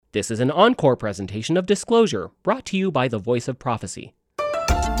This is an encore presentation of Disclosure, brought to you by the Voice of Prophecy.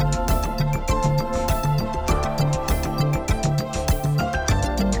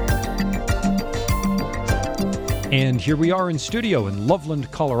 And here we are in studio in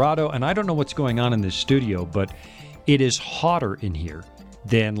Loveland, Colorado, and I don't know what's going on in this studio, but it is hotter in here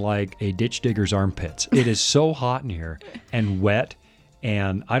than like a ditch digger's armpits. It is so hot in here and wet,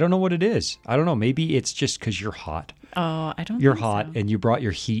 and I don't know what it is. I don't know. Maybe it's just because you're hot. Oh, I don't You're think hot, so. and you brought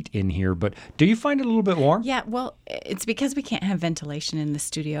your heat in here, but do you find it a little bit warm? Yeah, well, it's because we can't have ventilation in the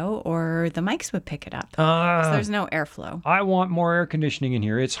studio or the mics would pick it up. So there's no airflow. I want more air conditioning in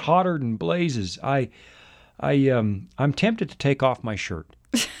here. It's hotter than blazes. I'm tempted to take off my shirt.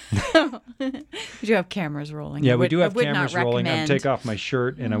 We do have cameras rolling. Yeah, we do have I would cameras not rolling. I'd recommend. take off my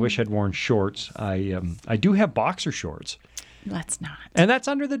shirt, and I wish I'd worn shorts. I do have boxer shorts. Let's not. And that's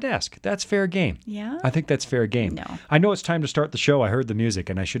under the desk. That's fair game. Yeah? I think that's fair game. No. I know it's time to start the show. I heard the music,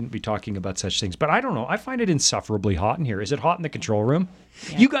 and I shouldn't be talking about such things. But I don't know. I find it insufferably hot in here. Is it hot in the control room?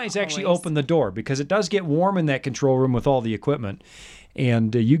 Yeah, You guys actually always. open the door, because it does get warm in that control room with all the equipment.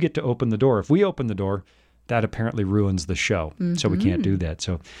 And you get to open the door. If we open the door, that apparently ruins the show. So we can't do that.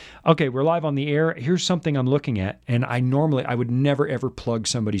 So, okay, we're live on the air. Here's something I'm looking at. And I would never, ever plug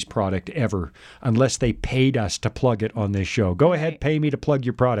somebody's product ever unless they paid us to plug it on this show. Go ahead, pay me to plug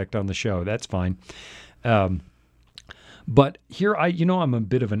your product on the show. That's fine. But here, I'm a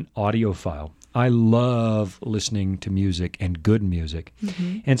bit of an audiophile. I love listening to music and good music.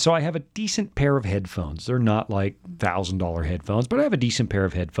 And so I have a decent pair of headphones. They're not like $1,000 headphones, but I have a decent pair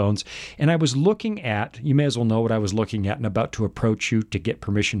of headphones. And I was looking at, you may as well know what I was looking at and about to approach you to get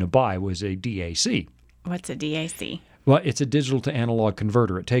permission to buy, was a DAC. What's a DAC? Well, it's a digital to analog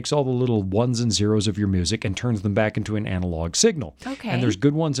converter. It takes all the little ones and zeros of your music and turns them back into an analog signal. Okay. And there's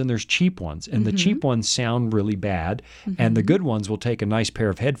good ones and there's cheap ones. And the cheap ones sound really bad. And the good ones will take a nice pair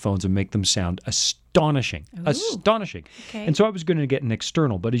of headphones and make them sound astonishing. Ooh. Astonishing. Okay. And so I was going to get an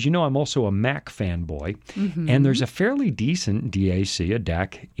external. But as you know, I'm also a Mac fanboy. And there's a fairly decent DAC, a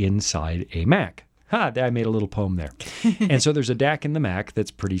DAC, inside a Mac. I made a little poem there. And so there's a DAC in the Mac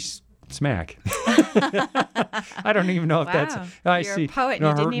that's pretty smack. I don't even know if that's. I You're see. a poet and No,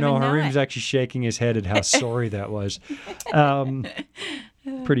 you didn't even know Harim's it. actually shaking his head at how sorry that was.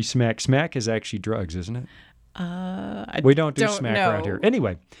 Pretty smack. Smack is actually drugs, isn't it? We don't do smack around here.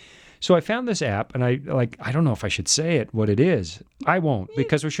 Anyway, so I found this app, and I don't know if I should say it, what it is. I won't,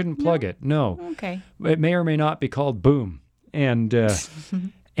 because we shouldn't plug it. No. Okay. It may or may not be called Boom. And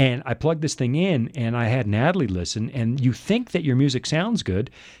and I plugged this thing in, and I had Natalie listen, and you think that your music sounds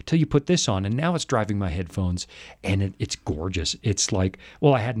good till you put this on, and now it's driving my headphones, and it's gorgeous. It's like,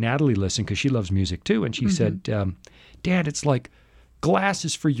 well, I had Natalie listen because she loves music too, and she said, Dad, it's like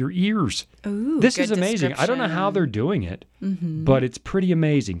glasses for your ears. Ooh, This good is amazing. I don't know how they're doing it, but it's pretty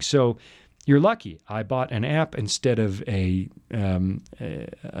amazing. So you're lucky. I bought an app instead of a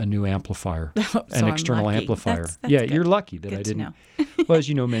new amplifier, an external lucky. amplifier. That's Yeah, good. you're lucky that Good I to didn't. know. Well, as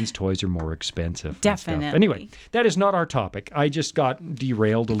you know, men's toys are more expensive. and stuff. Definitely. Anyway, that is not our topic. I just got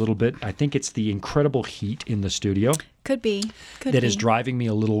derailed a little bit. I think it's the incredible heat in the studio Could be. that is driving me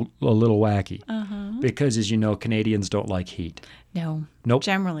a little wacky. Because, as you know, Canadians don't like heat. No. Nope.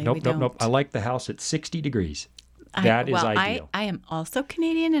 Generally, nope, we nope, don't. Nope. I like the house at 60 degrees. That is ideal. I am also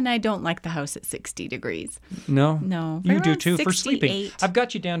Canadian, and I don't like the house at 60 degrees. No? No. You do Around too. For sleeping. 68. I've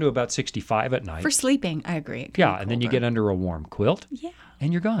got you down to about 65 at night. For sleeping, I agree. It could Yeah, be and then you colder. get under a warm quilt, Yeah.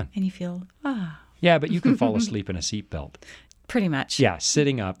 and you're gone. And you feel, Yeah, but you can fall asleep in a seatbelt. pretty much. Yeah,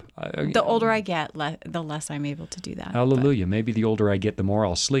 sitting up. The older I get, the less I'm able to do that. Hallelujah. Maybe the older I get, the more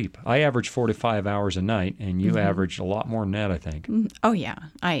I'll sleep. I average 4 to 5 hours a night, and you average a lot more than that, I think. Oh, yeah.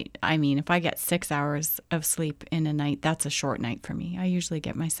 I mean, if I get 6 hours of sleep in a night, that's a short night for me. I usually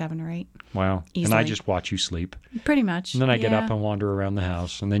get my 7 or 8. Wow. And I Easily. just watch you sleep. Pretty much. And then I get up and wander around the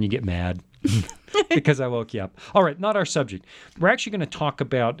house, and then you get mad because I woke you up. All right, not our subject. We're actually going to talk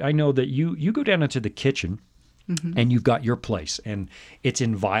about, I know that you go down into the kitchen, and you've got your place, and it's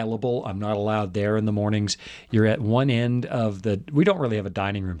inviolable. I'm not allowed there in the mornings. You're at one end of we don't really have a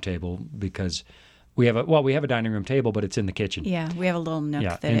dining room table because we have a dining room table, but it's in the kitchen. Yeah, we have a little nook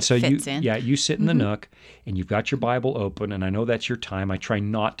that and it so fits in. you sit in the nook, and you've got your Bible open, and I know that's your time. I try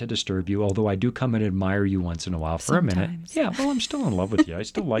not to disturb you, although I do come and admire you once in a while for a minute. Sometimes. Yeah, well, I'm still in love with you. I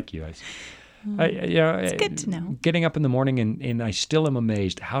still like you. It's good to know. Getting up in the morning, and I still am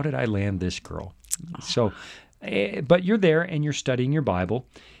amazed. How did I land this girl? So, but you're there, and you're studying your Bible,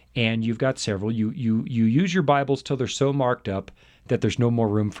 and you've got several. You use your Bibles till they're so marked up that there's no more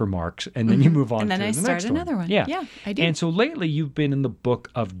room for marks, and then you move on And to then I the start next another one. Yeah, Yeah, I do. And so lately, you've been in the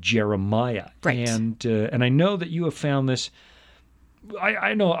book of Jeremiah, Right. And I know that you have found this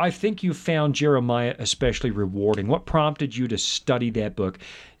I know, I think you found Jeremiah especially rewarding. What prompted you to study that book?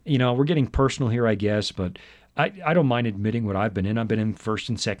 We're getting personal here, I guess, but I don't mind admitting what I've been in. I've been in 1st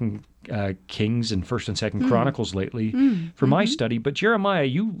and 2nd Kings and 1st and 2nd Chronicles lately for my study. But Jeremiah,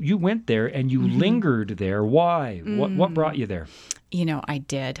 you went there and you lingered there. Why? What brought you there? I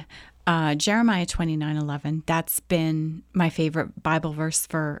did. Jeremiah 29:11. That's been my favorite Bible verse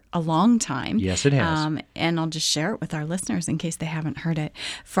for a long time. Yes, it has. And I'll just share it with our listeners in case they haven't heard it.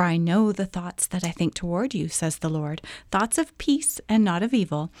 For I know the thoughts that I think toward you, says the Lord, thoughts of peace and not of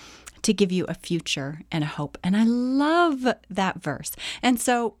evil, to give you a future and a hope. And I love that verse. And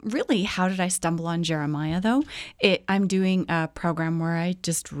so really, how did I stumble on Jeremiah, though? I'm doing a program where I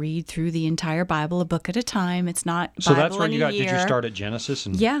just read through the entire Bible, a book at a time. It's not So Bible that's where in you a got, year. did you start at Genesis?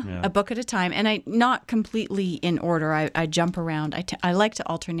 Yeah, a book at a time. And I not completely in order. I jump around. I like to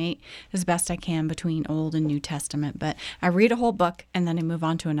alternate as best I can between Old and New Testament. But I read a whole book and then I move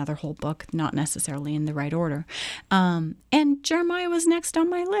on to another whole book, not necessarily in the right order. And Jeremiah was next on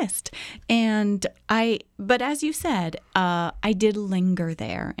my list. But as you said, I did linger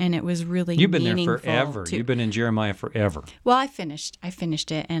there, and it was really You've been meaningful. there forever. You've been in Jeremiah forever. Well, I finished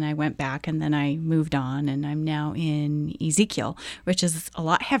it, and I went back, and then I moved on, and I'm now in Ezekiel, which is a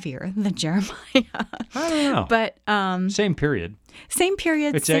lot heavier than Jeremiah. I don't know. But same period. same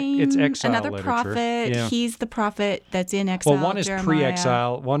period, It's same exile another literature. prophet. Yeah. He's the prophet that's in exile. Well, one is Jeremiah.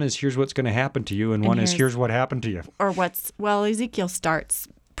 pre-exile, one is here's what's going to happen to you, and one is here's what happened to you. Or Ezekiel starts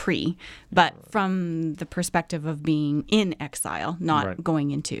pre, but from the perspective of being in exile, not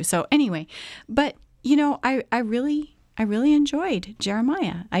going into. So anyway, but I really enjoyed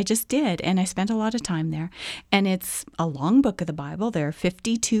Jeremiah. I just did, and I spent a lot of time there. And it's a long book of the Bible. There are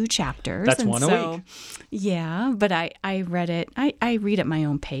 52 chapters. That's one a week. Yeah, but I read it. I read at my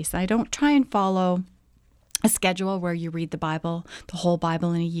own pace. I don't try and follow a schedule where you read the whole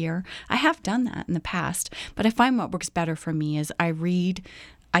Bible in a year. I have done that in the past, but I find what works better for me is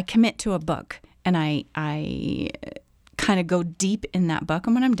I commit to a book, and I kind of go deep in that book.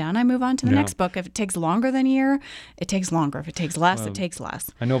 And when I'm done, I move on to the next book. If it takes longer than a year, it takes longer. If it takes less, it takes less.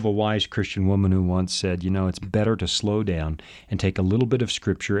 I know of a wise Christian woman who once said, it's better to slow down and take a little bit of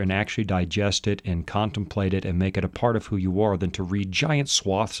Scripture and actually digest it and contemplate it and make it a part of who you are than to read giant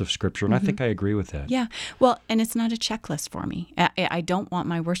swaths of Scripture. And I think I agree with that. Yeah. Well, and it's not a checklist for me. I don't want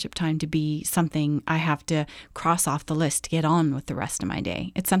my worship time to be something I have to cross off the list to get on with the rest of my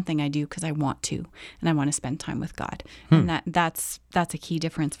day. It's something I do because I want to, and I want to spend time with God. And that's a key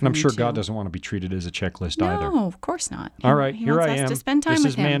difference for me, And I'm sure too. God doesn't want to be treated as a checklist either. No, of course not. All right, He here wants I us am. to spend time this with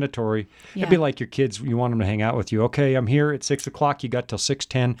is him. mandatory. Yeah. It'd be like your kids. You want them to hang out with you. Okay, I'm here at 6 o'clock. You got till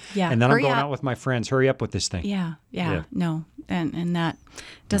 6:10. Yeah, and then I'm hurry going up. out with my friends. Hurry up with this thing. Yeah. No, and that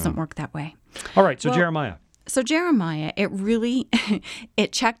doesn't work that way. All right, so Well, Jeremiah. So Jeremiah, it really,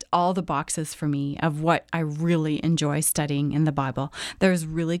 it checked all the boxes for me of what I really enjoy studying in the Bible. There's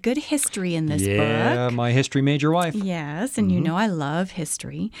really good history in this Yeah, book. my history major wife. Yes, and I love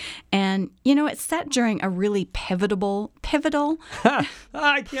history. And, it's set during a really pivotal.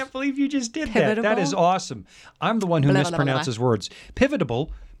 I can't believe you just did that. That is Pivotable? awesome. I'm the one who Blah, blah, blah, mispronounces words. Pivotable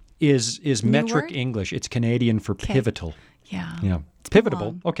is metric word? English. It's Canadian for pivotal. Yeah. Yeah. It's been Pivotable.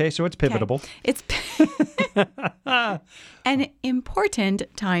 long. Okay, so it's pivotable. Okay. It's an important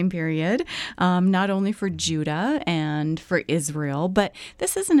time period, not only for Judah and for Israel, but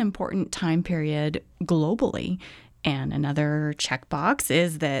this is an important time period globally. And another checkbox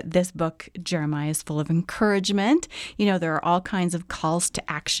is that this book, Jeremiah, is full of encouragement. There are all kinds of calls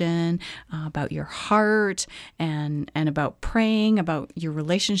to action about your heart and about praying, about your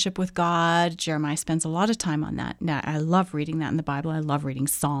relationship with God. Jeremiah spends a lot of time on that. Now, I love reading that in the Bible. I love reading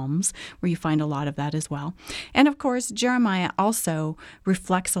Psalms, where you find a lot of that as well. And of course, Jeremiah also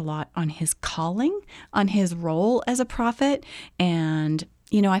reflects a lot on his calling, on his role as a prophet. And,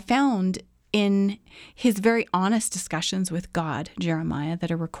 I found in his very honest discussions with God, Jeremiah, that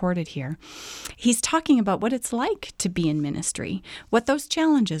are recorded here, he's talking about what it's like to be in ministry, what those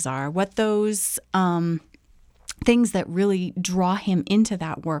challenges are, what those things that really draw him into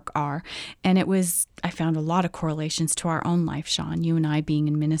that work are. And I found a lot of correlations to our own life, Shawn, you and I being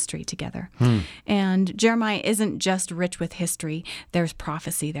in ministry together. And Jeremiah isn't just rich with history. There's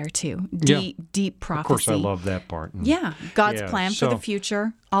prophecy there too. Deep prophecy. Of course, I love that part. Yeah. God's plan for the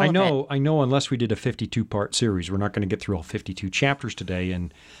future. All of it. I know unless we did a 52-part series, we're not going to get through all 52 chapters today.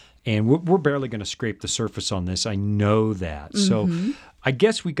 And we're barely going to scrape the surface on this. I know that. So I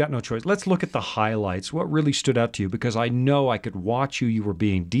guess we got no choice. Let's look at the highlights. What really stood out to you? Because I know I could watch you. You were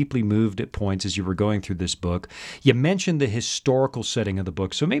being deeply moved at points as you were going through this book. You mentioned the historical setting of the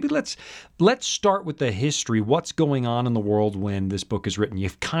book. So maybe let's start with the history. What's going on in the world when this book is written?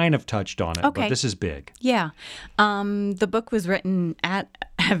 You've kind of touched on it, Okay. but this is big. Yeah. The book was written at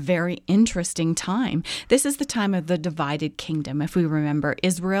a very interesting time. This is the time of the divided kingdom. If we remember,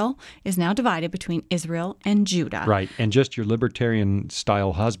 Israel is now divided between Israel and Judah. Right. And just your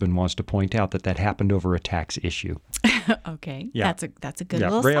libertarian-style husband wants to point out that happen over a tax issue. Okay. Yeah. That's a good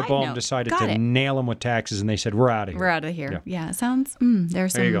little side Rehoboam note. decided Got to it. nail them with taxes, and they said, we're out of here. We're out of here. Yeah. Yeah, it sounds, there are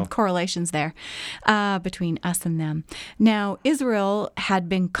There you some go. correlations there between us and them. Now, Israel had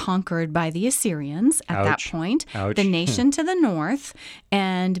been conquered by the Assyrians at that Ouch. point, Ouch. the nation to the north,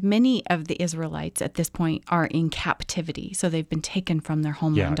 and many of the Israelites at this point are in captivity. So they've been taken from their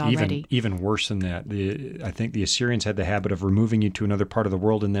homeland already. Even worse than that. I think the Assyrians had the habit of removing you to another part of the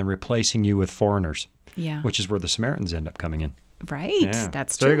world and then replacing you with foreigners, Yeah. which is where the Samaritans end up coming in. Right. Yeah.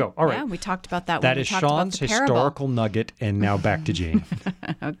 That's So true. there you go. All right. Yeah, we talked about that when That we is talked about Shawn's the parable. historical nugget, and now back to Jean.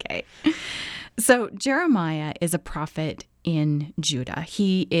 Okay. So Jeremiah is a prophet in Judah.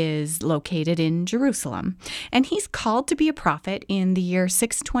 He is located in Jerusalem, and he's called to be a prophet in the year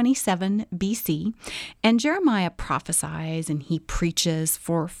 627 BC. And Jeremiah prophesies and he preaches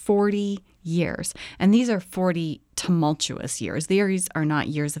for 40 years. And these are 40 tumultuous years. These are not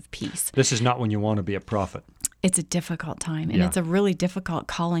years of peace. This is not when you want to be a prophet. It's a difficult time, and Yeah. it's a really difficult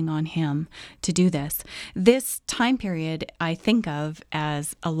calling on him to do this. This time period I think of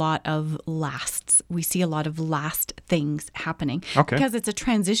as a lot of lasts. We see a lot of last things happening Okay. because it's a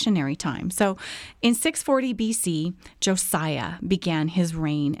transitionary time. So in 640 BC, Josiah began his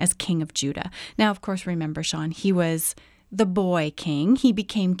reign as king of Judah. Now, of course, remember, Shawn, he was the boy king. He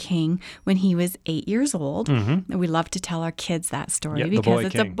became king when he was 8 years old. And we love to tell our kids that story Yeah, the because boy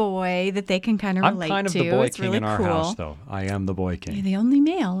it's a king. boy that they can kind of I'm relate kind of to. the boy It's king really in our cool. house, though. I am the boy You're king. the only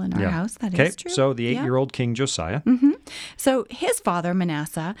male in our Yeah. house. That is Okay, true. so the Yeah. 8-year-old King Josiah. So his father,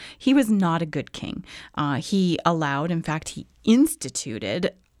 Manasseh, he was not a good king. He allowed, in fact, he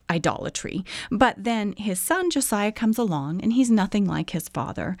instituted idolatry. But then his son Josiah comes along and he's nothing like his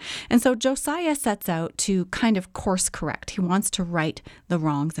father. And so Josiah sets out to kind of course correct. He wants to right the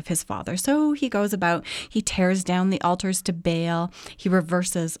wrongs of his father. So he goes about, he tears down the altars to Baal. He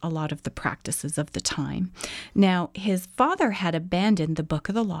reverses a lot of the practices of the time. Now, his father had abandoned the book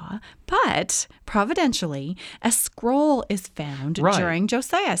of the law, but providentially, a scroll is found Right. during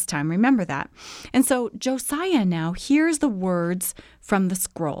Josiah's time. Remember that. And so Josiah now hears the words from the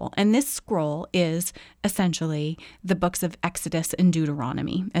scroll. And this scroll is essentially the books of Exodus and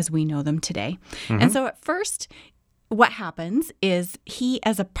Deuteronomy as we know them today. And so at first, what happens is he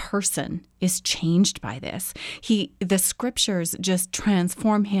as a person is changed by this. The scriptures just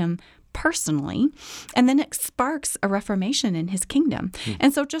transform him personally, and then it sparks a reformation in his kingdom.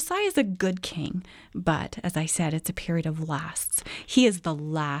 And so Josiah is a good king, but as I said, it's a period of lasts. He is the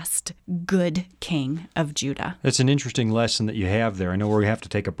last good king of Judah. It's an interesting lesson that you have there. I know we have to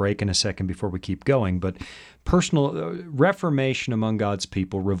take a break in a second before we keep going, but personal reformation among God's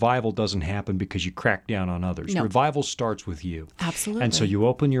people, revival doesn't happen because you crack down on others. No. Revival starts with you. Absolutely. And so you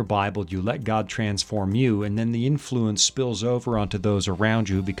open your Bible, you let God transform you, and then the influence spills over onto those around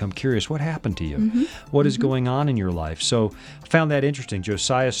you who become curious. What happened to you? What is going on in your life? So I found that interesting.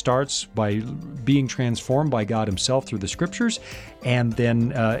 Josiah starts by being transformed by God himself through the scriptures, and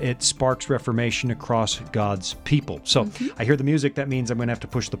then it sparks reformation across God's people. So I hear the music. That means I'm going to have to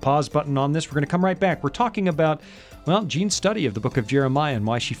push the pause button on this. We're going to come right back. We're talking about, well, Jean's study of the book of Jeremiah and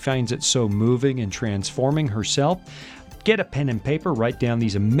why she finds it so moving and transforming herself. Get a pen and paper, write down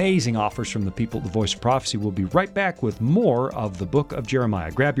these amazing offers from the people at the Voice of Prophecy. We'll be right back with more of the book of Jeremiah.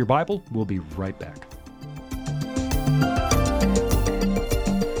 Grab your Bible. We'll be right back.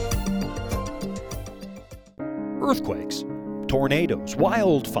 Earthquakes, tornadoes,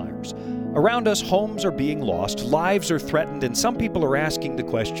 wildfires. Around us, homes are being lost, lives are threatened, and some people are asking the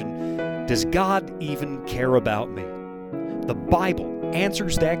question, does God even care about me? The Bible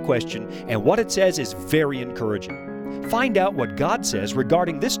answers that question, and what it says is very encouraging. Find out what God says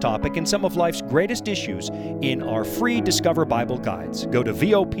regarding this topic and some of life's greatest issues in our free Discover Bible Guides. Go to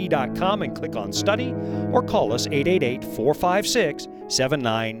VOP.com and click on Study, or call us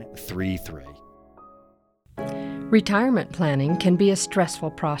 888-456-7933. Retirement planning can be a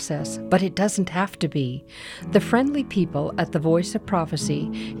stressful process, but it doesn't have to be. The friendly people at the Voice of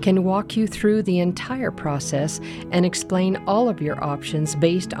Prophecy can walk you through the entire process and explain all of your options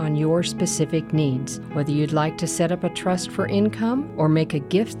based on your specific needs. Whether you'd like to set up a trust for income or make a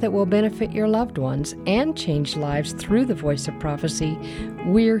gift that will benefit your loved ones and change lives through the Voice of Prophecy,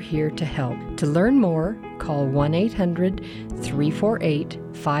 we're here to help. To learn more, call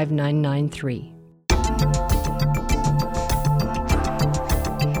 1-800-348-5993.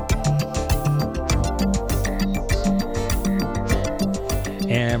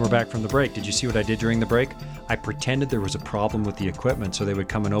 And we're back from the break. Did you see what I did during the break? I pretended there was a problem with the equipment so they would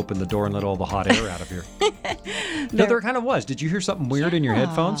come and open the door and let all the hot air out of here. No, there kind of was. Did you hear something weird in your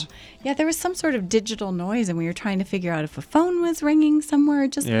headphones? Yeah, there was some sort of digital noise, and we were trying to figure out if a phone was ringing somewhere,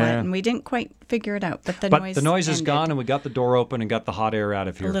 just what, and we didn't quite figure it out. But the noise is gone, and we got the door open and got the hot air out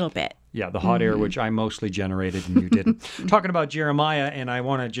of here. A little bit. Yeah, the hot air, which I mostly generated and you didn't. Talking about Jeremiah, and I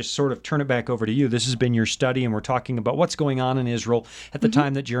want to just sort of turn it back over to you. This has been your study, and we're talking about what's going on in Israel at the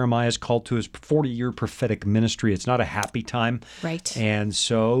time that Jeremiah is called to his 40-year prophetic ministry. It's not a happy time. Right. And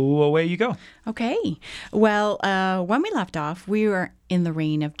so away you go. Okay. Well, when we left off, we were in the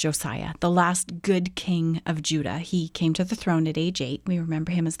reign of Josiah, the last good king of Judah. He came to the throne at age 8. We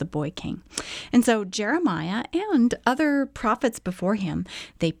remember him as the boy king. And so Jeremiah and other prophets before him,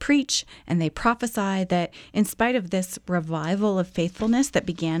 they preach and they prophesy that in spite of this revival of faithfulness that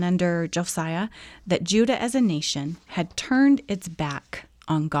began under Josiah, that Judah as a nation had turned its back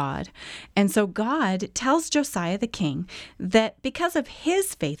on God. And so God tells Josiah the king that because of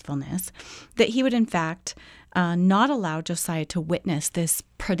his faithfulness, that he would in fact not allow Josiah to witness this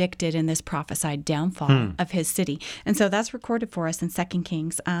predicted and this prophesied downfall of his city. And so that's recorded for us in 2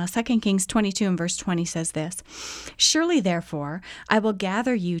 Kings. 2 Kings 22 and verse 20 says this, "Surely therefore I will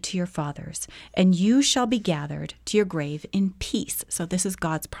gather you to your fathers, and you shall be gathered to your grave in peace." So this is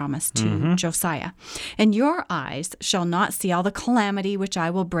God's promise to Josiah. "And your eyes shall not see all the calamity which I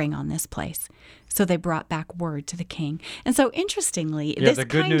will bring on this place." So they brought back word to the king. And so interestingly, the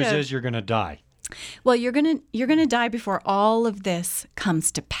good news is you're going to die. Well, you're gonna die before all of this comes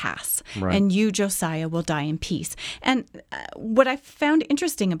to pass, and you, Josiah, will die in peace. And what I found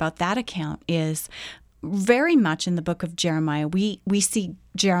interesting about that account is very much in the book of Jeremiah, we see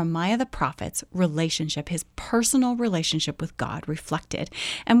Jeremiah the prophet's relationship, his personal relationship with God reflected.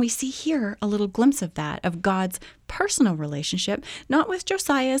 And we see here a little glimpse of that, of God's personal relationship, not with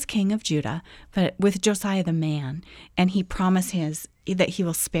Josiah as king of Judah, but with Josiah the man. And he promises that he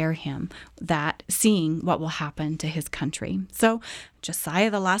will spare him, that seeing what will happen to his country. So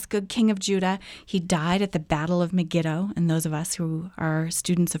Josiah, the last good king of Judah, he died at the Battle of Megiddo. And those of us who are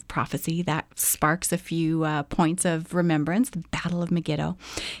students of prophecy, that sparks a few points of remembrance, the Battle of Megiddo.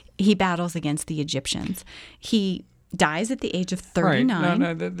 He battles against the Egyptians. He dies at the age of 39. Right.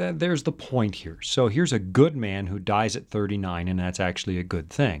 No, there's the point here. So here's a good man who dies at 39, and that's actually a good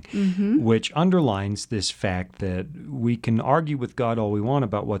thing, which underlines this fact that we can argue with God all we want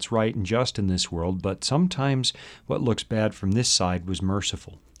about what's right and just in this world, but sometimes what looks bad from this side was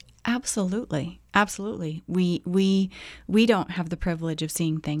merciful. Absolutely. Absolutely. We don't have the privilege of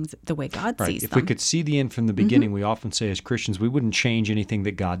seeing things the way God sees them. If we could see the end from the beginning, we often say as Christians, we wouldn't change anything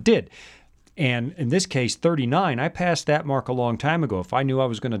that God did. And in this case, 39, I passed that mark a long time ago. If I knew I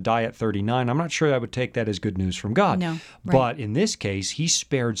was going to die at 39, I'm not sure I would take that as good news from God. No, right. But in this case, he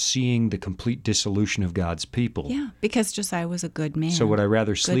spared seeing the complete dissolution of God's people. Yeah, because Josiah was a good man. So would I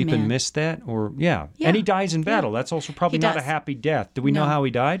rather sleep and miss that? Or, yeah. And he dies in battle. That's also probably not a happy death. Do we know how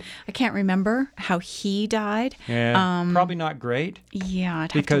he died? I can't remember how he died. Yeah, probably not great. Yeah,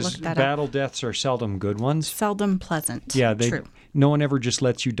 I'd have to look that up. Because battle deaths are seldom good ones. Seldom pleasant. Yeah, True. No one ever just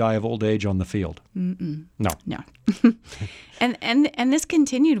lets you die of old age on the field. Mm-mm. No. And this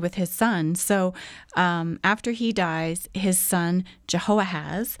continued with his son. So after he dies, his son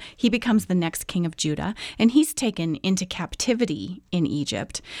Jehoahaz, he becomes the next king of Judah, and he's taken into captivity in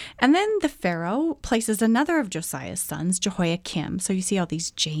Egypt. And then the Pharaoh places another of Josiah's sons, Jehoiakim. So you see all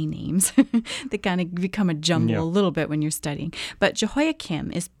these J names. They kind of become a jumble a little bit when you're studying. But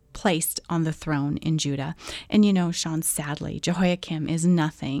Jehoiakim is placed on the throne in Judah. And you know, Shawn, sadly, Jehoiakim is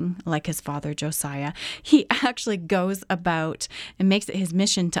nothing like his father Josiah. He actually goes about and makes it his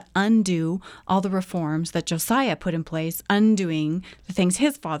mission to undo all the reforms that Josiah put in place, undoing the things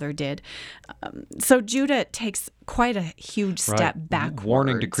his father did. So Judah takes quite a huge step backwards.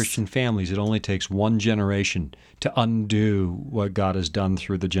 Warning to Christian families, it only takes one generation to undo what God has done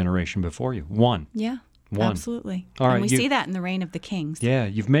through the generation before you. One. Yeah. One. Absolutely. All right, and we see that in the reign of the kings. Yeah,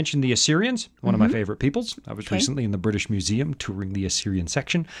 you've mentioned the Assyrians, one of my favorite peoples. I was recently in the British Museum touring the Assyrian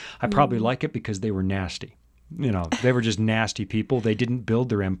section. I probably like it because they were nasty. They were just nasty people. They didn't build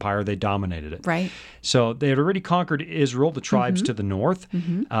their empire. They dominated it. Right. So they had already conquered Israel, the tribes to the north.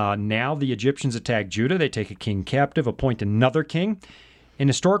 Now the Egyptians attack Judah. They take a king captive, appoint another king. And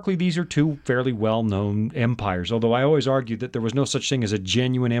historically, these are two fairly well-known empires, although I always argued that there was no such thing as a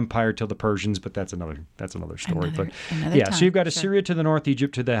genuine empire till the Persians, but that's another story. Another So you've got Assyria to the north,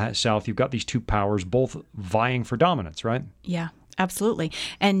 Egypt to the south. You've got these two powers both vying for dominance, right? Yeah, absolutely.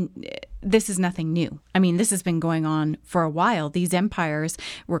 And this is nothing new. I mean, this has been going on for a while. These empires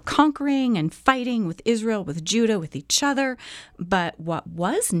were conquering and fighting with Israel, with Judah, with each other. But what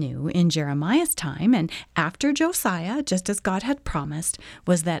was new in Jeremiah's time and after Josiah, just as God had promised,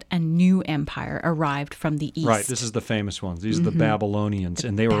 was that a new empire arrived from the east. Right. This is the famous ones. These are the Babylonians.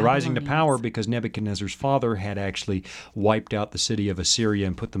 And they were rising to power because Nebuchadnezzar's father had actually wiped out the city of Assyria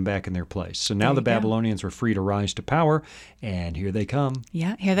and put them back in their place. So now the Babylonians were free to rise to power, and here they come.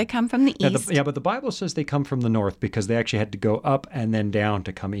 Yeah, here they come from the east. But the Bible says they come from the north because they actually had to go up and then down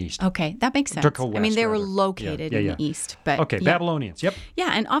to come east. Okay, that makes sense. To go west, I mean, they were rather. located in the east. But Okay, Babylonians, yep.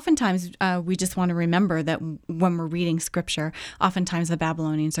 Yeah, and oftentimes we just want to remember that when we're reading scripture, oftentimes the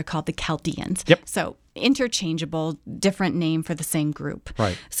Babylonians are called the Chaldeans. Yep. So interchangeable, different name for the same group.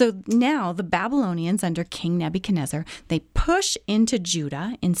 Right. So now the Babylonians under King Nebuchadnezzar, they push into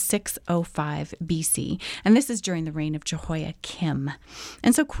Judah in 605 BC. And this is during the reign of Jehoiakim.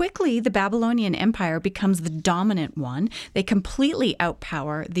 And so quickly the Babylonian Empire becomes the dominant one. They completely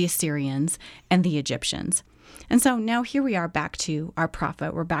outpower the Assyrians and the Egyptians. And so now here we are back to our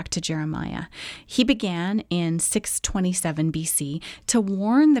prophet. We're back to Jeremiah. He began in 627 BC to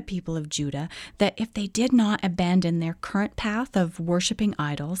warn the people of Judah that if they did not abandon their current path of worshiping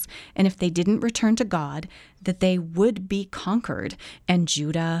idols, and if they didn't return to God, that they would be conquered. And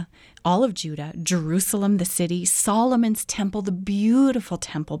Judah, all of Judah, Jerusalem, the city, Solomon's temple, the beautiful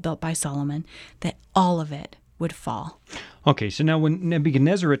temple built by Solomon, that all of it would fall. Okay, so now when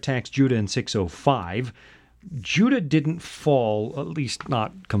Nebuchadnezzar attacks Judah in 605, Judah didn't fall, at least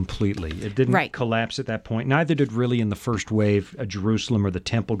not completely. It didn't collapse at that point. Neither did really in the first wave, Jerusalem or the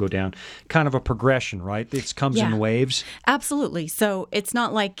temple go down. Kind of a progression, right? This comes in waves. Absolutely. So it's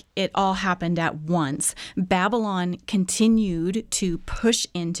not like it all happened at once. Babylon continued to push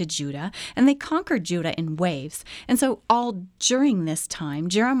into Judah, and they conquered Judah in waves. And so all during this time,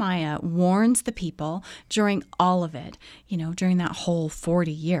 Jeremiah warns the people during all of it, during that whole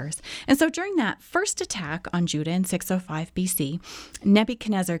 40 years. And so during that first attack on Judah in 605 BC,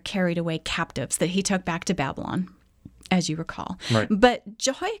 Nebuchadnezzar carried away captives that he took back to Babylon, as you recall. Right. But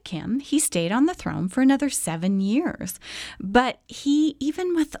Jehoiakim, he stayed on the throne for another 7 years. But he,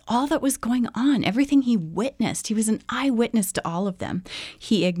 even with all that was going on, everything he witnessed, he was an eyewitness to all of them.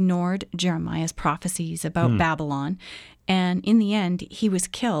 He ignored Jeremiah's prophecies about Babylon. And in the end, he was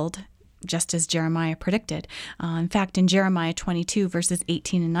killed just as Jeremiah predicted. In fact, in Jeremiah 22, verses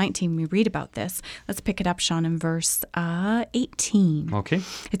 18 and 19, we read about this. Let's pick it up, Shawn, in verse 18. Okay.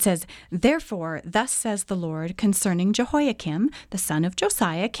 It says, "Therefore, thus says the Lord concerning Jehoiakim, the son of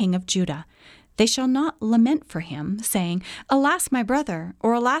Josiah, king of Judah. They shall not lament for him, saying, Alas, my brother,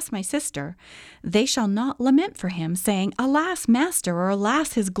 or alas, my sister. They shall not lament for him, saying, Alas, master, or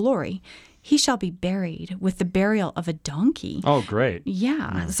alas, his glory. He shall be buried with the burial of a donkey." Oh, great.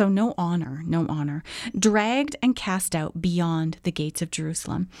 Yeah, so no honor, no honor. "Dragged and cast out beyond the gates of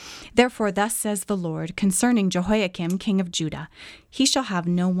Jerusalem. Therefore, thus says the Lord concerning Jehoiakim, king of Judah, he shall have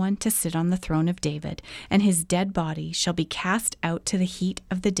no one to sit on the throne of David, and his dead body shall be cast out to the heat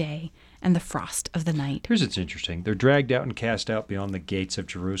of the day and the frost of the night." Here's what's interesting. They're dragged out and cast out beyond the gates of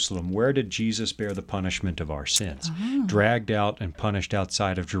Jerusalem. Where did Jesus bear the punishment of our sins? Dragged out and punished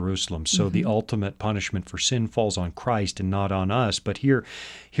outside of Jerusalem. So the ultimate punishment for sin falls on Christ and not on us. But here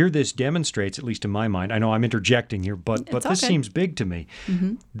this demonstrates, at least in my mind, I know I'm interjecting here, but this seems big to me,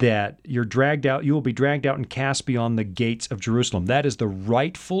 that you're dragged out, you will be dragged out and cast beyond the gates of Jerusalem. That is the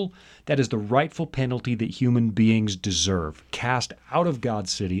rightful penalty that human beings deserve. Cast out of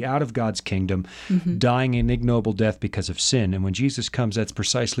God's city, out of God's kingdom, dying an ignoble death because of sin. And when Jesus comes, that's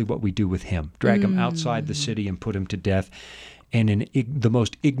precisely what we do with him. Drag him outside the city and put him to death. And in the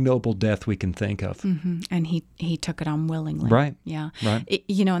most ignoble death we can think of. And he took it on willingly. Right. Yeah. Right.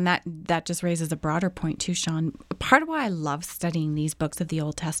 And that just raises a broader point too, Shawn. Part of why I love studying these books of the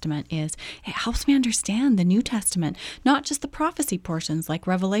Old Testament is it helps me understand the New Testament, not just the prophecy portions like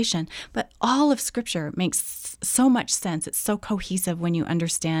Revelation, but all of Scripture makes so much sense. It's so cohesive when you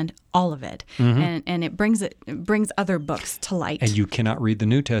understand all of it. And it brings other books to light. And you cannot read the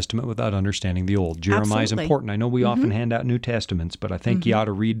New Testament without understanding the Old. Jeremiah is important. I know we often hand out New Testaments, but I think you ought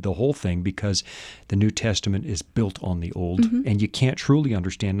to read the whole thing because the New Testament is built on the Old, and you can't truly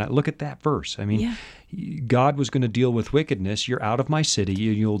understand that. Look at that verse. I mean, God was going to deal with wickedness. You're out of my city.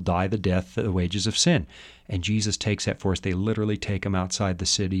 You'll die the death, the wages of sin. And Jesus takes that for us. They literally take him outside the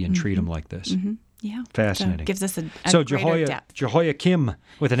city and treat him like this. Mm-hmm. Yeah. Fascinating. So it gives us a greater depth. Jehoiakim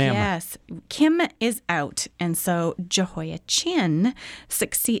with an M. Yes. Kim is out. And so Jehoiachin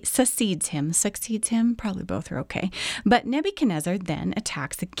succeeds him. Probably both are okay. But Nebuchadnezzar then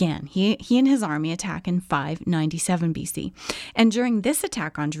attacks again. He and his army attack in 597 BC. And during this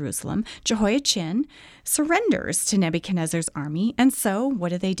attack on Jerusalem, Jehoiachin surrenders to Nebuchadnezzar's army. And so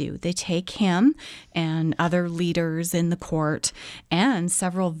what do? They take him and other leaders in the court and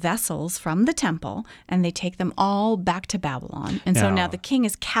several vessels from the temple, and they take them all back to Babylon. And so now the king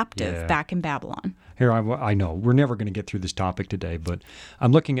is captive back in Babylon. Here, I know we're never going to get through this topic today, but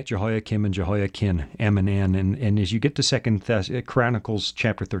I'm looking at Jehoiakim and Jehoiachin, M and N, and as you get to 2 Chronicles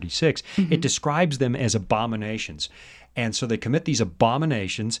chapter 36, it describes them as abominations. And so they commit these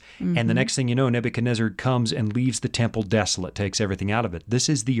abominations, and the next thing you know, Nebuchadnezzar comes and leaves the temple desolate, takes everything out of it. This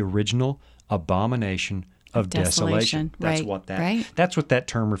is the original abomination of desolation. That's what that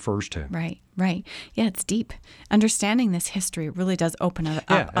term refers to. Right. Yeah, it's deep. Understanding this history really does open up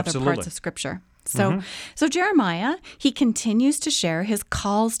other parts of Scripture. So Jeremiah, he continues to share his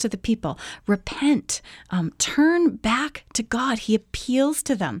calls to the people. Repent, turn back to God. He appeals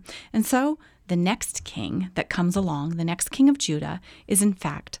to them. And so the next king that comes along, the next king of Judah, is in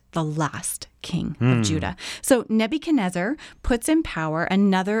fact the last king of Judah. So Nebuchadnezzar puts in power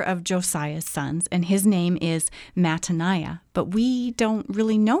another of Josiah's sons, and his name is Mattaniah. But we don't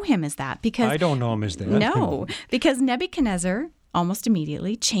really know him as that because... I don't know him as that. No, because Nebuchadnezzar almost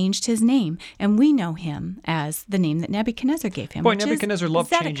immediately changed his name, and we know him as the name that Nebuchadnezzar gave him. Boy, Nebuchadnezzar loved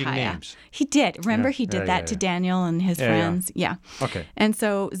changing Zedekiah. names. He did. Remember, he did that to Daniel and his friends. Yeah. Okay. And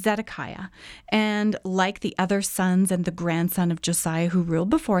so Zedekiah, and like the other sons and the grandson of Josiah who ruled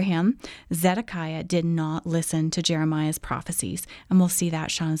before him, Zedekiah did not listen to Jeremiah's prophecies. And we'll see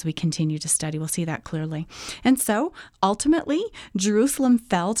that, Shawn, as we continue to study. We'll see that clearly. And so, ultimately, Jerusalem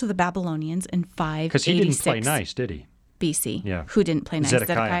fell to the Babylonians in 586. Because he didn't play nice, did he? BC. Yeah. Who didn't play nice?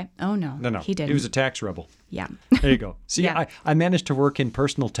 Zedekiah. Oh, no. No. He didn't. He was a tax rebel. Yeah. There you go. See, Yeah. I managed to work in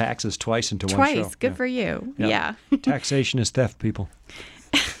personal taxes twice into one show. Good for you. Yeah. Taxation is theft, people.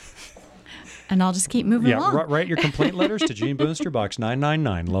 And I'll just keep moving along. Write your complaint letters to Jean Boonstra, Box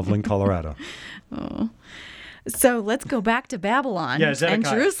 999, Loveland, Colorado. Oh. So let's go back to Babylon and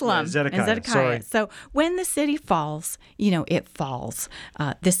Jerusalem. Zedekiah. Sorry. So when the city falls, it falls.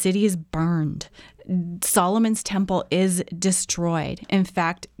 The city is burned. Solomon's temple is destroyed. In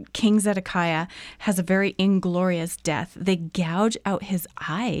fact, King Zedekiah has a very inglorious death. They gouge out his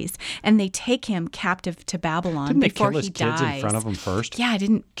eyes and they take him captive to Babylon. Didn't they before kill his kids in front of him first? Yeah, I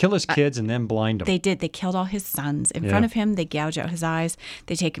didn't. Kill his kids and then blind them. They did. They killed all his sons in front of him. They gouge out his eyes.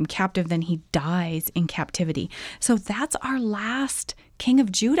 They take him captive. Then he dies in captivity. So that's our last king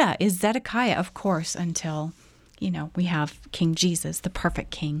of Judah is Zedekiah, of course, until, we have King Jesus, the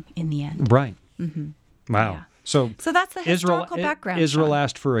perfect king in the end. Right. Mm-hmm. Wow. Yeah. So that's the historical background. Israel Shawn.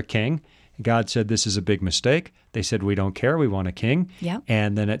 asked for a king. God said, this is a big mistake. They said, we don't care. We want a king. Yep.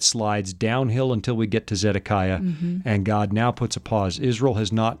 And then it slides downhill until we get to Zedekiah. Mm-hmm. And God now puts a pause. Israel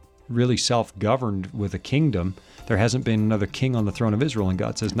has not really self-governed with a kingdom. There hasn't been another king on the throne of Israel. And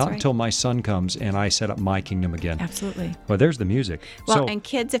God says, not until my son comes and I set up my kingdom again. Absolutely. Well, there's the music. Well, and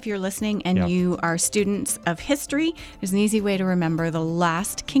kids, if you're listening and you are students of history, there's an easy way to remember the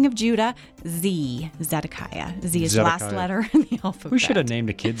last king of Judah, Zedekiah. Z is the last letter in the alphabet. We should have named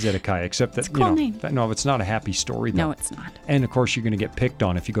a kid Zedekiah, except that, it's a cool name. No, it's not a happy story, though. No, it's not. And, of course, you're going to get picked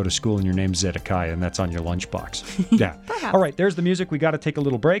on if you go to school and your name's Zedekiah, and that's on your lunchbox. Yeah. All right, there's the music. We got to take a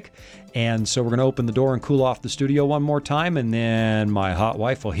little break. And so we're going to open the door and cool off the studio one more time, and then my hot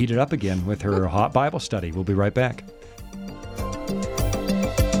wife will heat it up again with her hot Bible study. We'll be right back.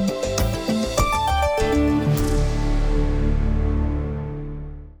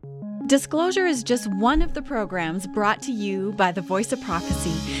 Disclosure is just one of the programs brought to you by the Voice of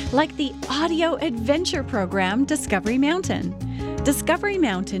Prophecy, like the audio adventure program Discovery Mountain. Discovery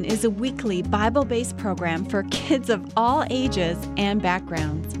Mountain is a weekly Bible-based program for kids of all ages and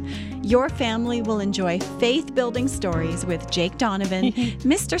backgrounds. Your family will enjoy faith-building stories with Jake Donovan,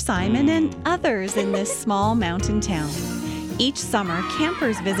 Mr. Simon, and others in this small mountain town. Each summer,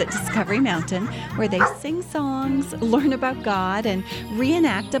 campers visit Discovery Mountain, where they sing songs, learn about God, and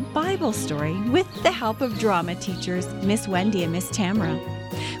reenact a Bible story with the help of drama teachers Miss Wendy and Miss Tamra.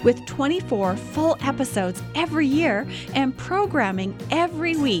 With 24 full episodes every year and programming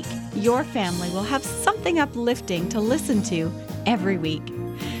every week, your family will have something uplifting to listen to every week.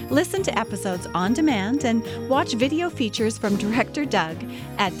 Listen to episodes on demand and watch video features from Director Doug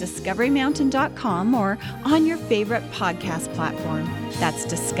at discoverymountain.com or on your favorite podcast platform. That's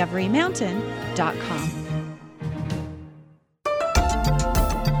discoverymountain.com.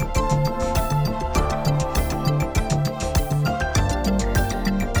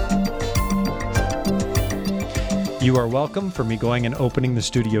 You are welcome for me going and opening the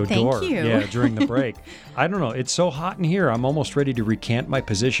studio door. Thank you. Yeah, during the break. I don't know. It's so hot in here. I'm almost ready to recant my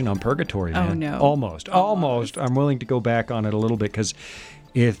position on purgatory, man. Oh, no. Almost. I'm willing to go back on it a little bit because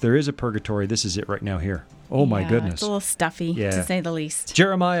if there is a purgatory, this is it right now here. Oh, my goodness. It's a little stuffy, to say the least.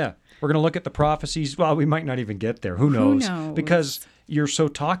 Jeremiah. We're going to look at the prophecies. Well, we might not even get there. Who knows? Who knows? Because you're so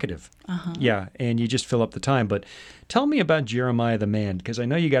talkative. Yeah, and you just fill up the time. But tell me about Jeremiah the man, because I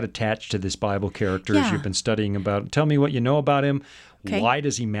know you got attached to this Bible character as you've been studying about. Tell me what you know about him. Okay. Why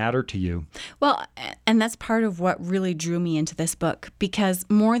does he matter to you? Well, and that's part of what really drew me into this book, because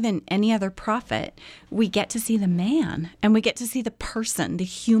more than any other prophet, we get to see the man and we get to see the person, the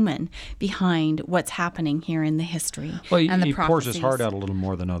human behind what's happening here in the history. Well, and the he pours his prophecies. heart out a little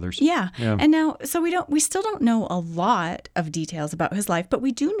more than others. Yeah. And now, so we still don't know a lot of details about his life, but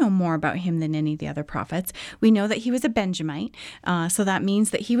we do know more about him than any of the other prophets. We know that he was a Benjamite, so that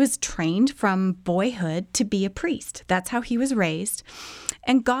means that he was trained from boyhood to be a priest. That's how he was raised.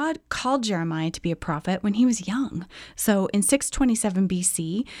 And God called Jeremiah to be a prophet when he was young. So in 627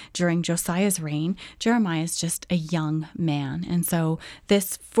 BC, during Josiah's reign, Jeremiah is just a young man. And so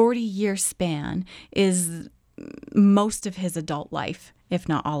this 40-year span is most of his adult life, if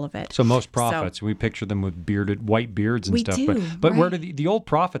not all of it. So most prophets, we picture them with white beards and stuff. But where do the old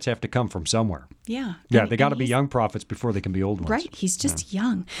prophets have to come from somewhere? Yeah. Yeah, they got to be young prophets before they can be old ones. Right. He's just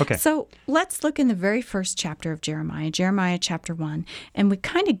young. Okay. So let's look in the very first chapter of Jeremiah chapter 1, and we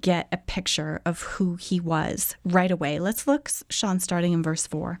kind of get a picture of who he was right away. Let's look, Shawn, starting in verse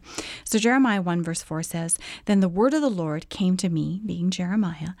 4. So Jeremiah 1 verse 4 says, "Then the word of the Lord came to me," being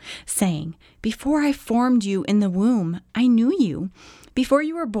Jeremiah, saying, "Before I formed you in the womb, I knew you. Before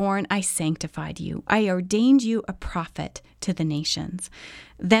you were born, I sanctified you. I ordained you a prophet to the nations.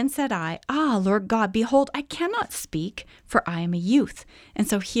 Then said I, Lord God, behold, I cannot speak, for I am a youth." And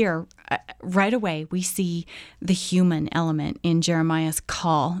so here, right away, we see the human element in Jeremiah's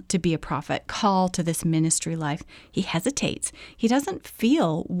call to be a prophet, call to this ministry life. He hesitates. He doesn't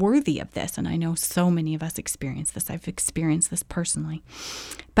feel worthy of this. And I know so many of us experience this. I've experienced this personally.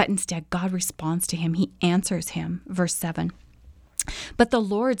 But instead, God responds to him. He answers him. Verse 7. "But the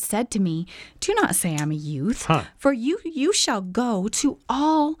Lord said to me, do not say I'm a youth, for you shall go to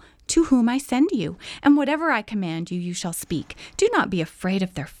all to whom I send you, and whatever I command you, you shall speak. Do not be afraid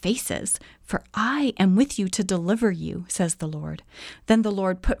of their faces, for I am with you to deliver you, says the Lord. Then the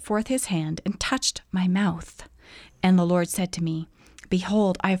Lord put forth his hand and touched my mouth. And the Lord said to me,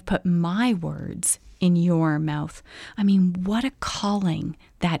 behold, I have put my words in your mouth." I mean, what a calling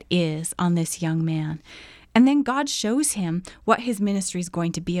that is on this young man. And then God shows him what his ministry is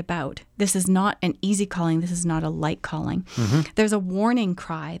going to be about. This is not an easy calling. This is not a light calling. There's a warning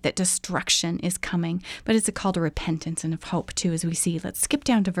cry that destruction is coming, but it's a call to repentance and of hope too, as we see. Let's skip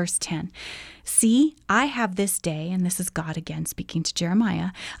down to verse 10. "See, I have this day," and this is God again speaking to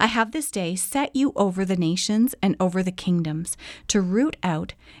Jeremiah, "I have this day set you over the nations and over the kingdoms, to root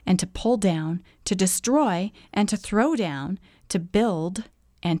out and to pull down, to destroy and to throw down, to build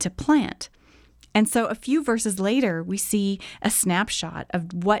and to plant." And so a few verses later, we see a snapshot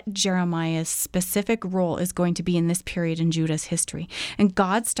of what Jeremiah's specific role is going to be in this period in Judah's history. And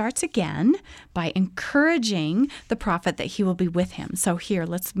God starts again by encouraging the prophet that he will be with him. So here,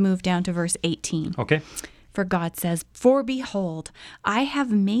 let's move down to verse 18. Okay. For God says, "For behold, I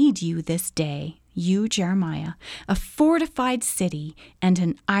have made you this day, you, Jeremiah, a fortified city and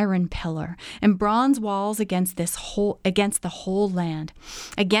an iron pillar, and bronze walls against the whole land,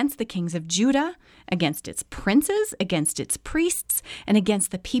 against the kings of Judah, against its princes, against its priests, and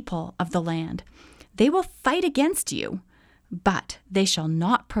against the people of the land. They will fight against you, but they shall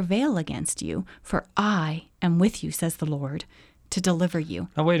not prevail against you, for I am with you, says the Lord, to deliver you."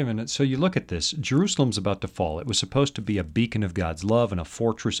 Now, wait a minute. So you look at this. Jerusalem's about to fall. It was supposed to be a beacon of God's love and a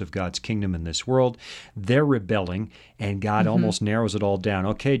fortress of God's kingdom in this world. They're rebelling, and God almost narrows it all down.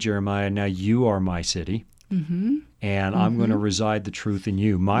 Okay, Jeremiah, now you are my city, and I'm going to reside the truth in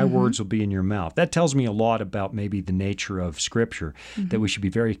you. My words will be in your mouth. That tells me a lot about maybe the nature of Scripture, that we should be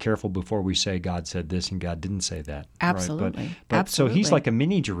very careful before we say God said this and God didn't say that. Absolutely. Right? But so he's like a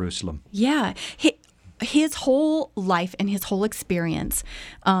mini Jerusalem. Yeah. his whole life and his whole experience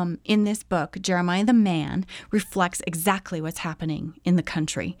in this book, Jeremiah the man, reflects exactly what's happening in the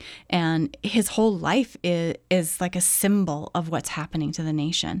country. And his whole life is like a symbol of what's happening to the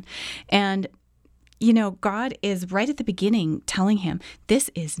nation. And, God is right at the beginning telling him,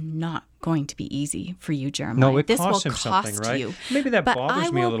 this is not going to be easy for you, Jeremiah. No, it this cost will him cost something, right? you. Maybe that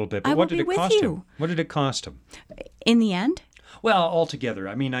bothers me a little bit, but what did it cost him? What did it cost him? In the end? Well, altogether.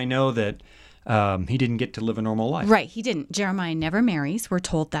 I mean, I know that he didn't get to live a normal life. Right, he didn't. Jeremiah never marries. We're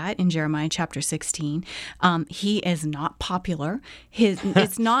told that in Jeremiah chapter 16. He is not popular.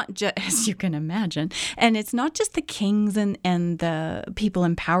 It's not just, as you can imagine, and it's not just the kings and the people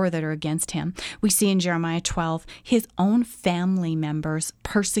in power that are against him. We see in Jeremiah 12, his own family members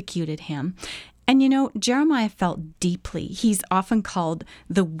persecuted him. And Jeremiah felt deeply. He's often called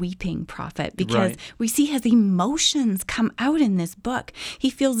the weeping prophet because we see his emotions come out in this book. He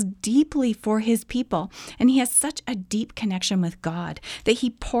feels deeply for his people, and he has such a deep connection with God that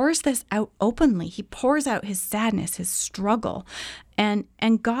he pours this out openly. He pours out his sadness, his struggle, and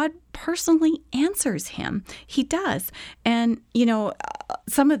God personally answers him. He does. And,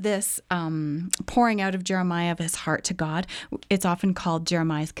 some of this pouring out of Jeremiah of his heart to God, it's often called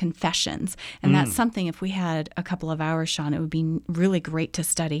Jeremiah's confessions. And that's something, if we had a couple of hours, Shawn, it would be really great to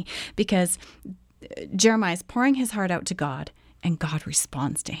study, because Jeremiah's pouring his heart out to God and God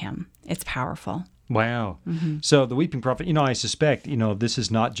responds to him. It's powerful. Wow. So the weeping prophet, I suspect, this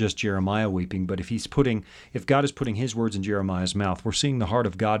is not just Jeremiah weeping, but if God is putting his words in Jeremiah's mouth, we're seeing the heart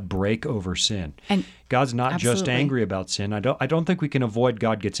of God break over sin. And God's not just angry about sin. I don't think we can avoid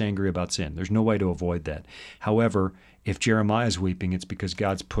God gets angry about sin. There's no way to avoid that. However, if Jeremiah is weeping, it's because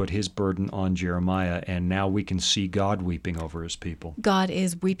God's put his burden on Jeremiah, and now we can see God weeping over his people. God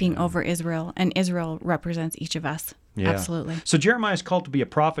is weeping over Israel, and Israel represents each of us. Yeah. Absolutely. So Jeremiah is called to be a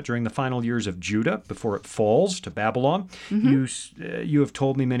prophet during the final years of Judah before it falls to Babylon. You have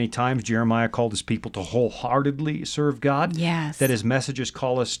told me many times Jeremiah called his people to wholeheartedly serve God. Yes. That his messages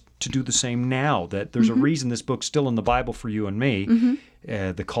call us to do the same now, that there's a reason this book's still in the Bible for you and me.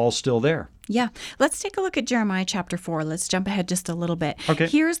 The call's still there. Yeah. Let's take a look at Jeremiah chapter 4. Let's jump ahead just a little bit. Okay.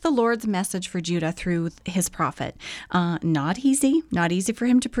 Here's the Lord's message for Judah through his prophet. Not easy for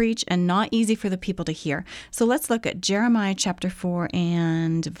him to preach, and not easy for the people to hear. So let's look at Jeremiah chapter 4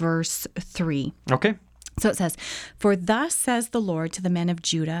 and verse 3. Okay. So it says, "For thus says the Lord to the men of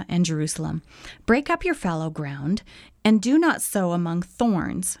Judah and Jerusalem, break up your fallow ground and do not sow among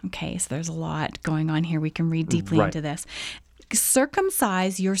thorns." Okay, so there's a lot going on here. We can read deeply into this.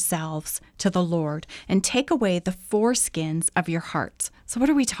 "Circumcise yourselves to the Lord and take away the foreskins of your hearts." So what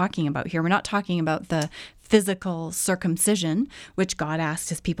are we talking about here? We're not talking about the physical circumcision, which God asked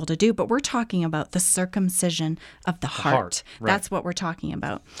his people to do, but we're talking about the circumcision of the heart. That's what we're talking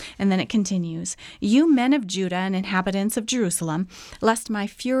about. And then it continues, "You men of Judah and inhabitants of Jerusalem, lest my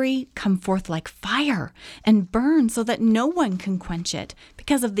fury come forth like fire and burn so that no one can quench it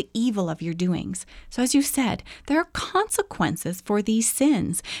because of the evil of your doings." So as you said, there are consequences for these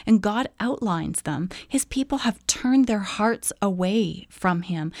sins, and God outlines them. His people have turned their hearts away from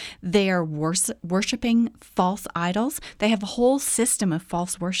him. They are worshiping false idols. They have a whole system of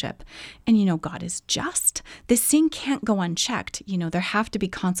false worship. And God is just. This sin can't go unchecked. There have to be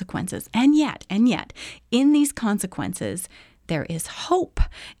consequences. And yet, in these consequences, there is hope,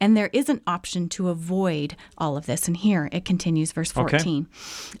 and there is an option to avoid all of this. And here it continues, verse 14.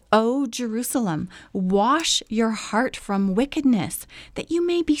 Okay. "O Jerusalem, wash your heart from wickedness, that you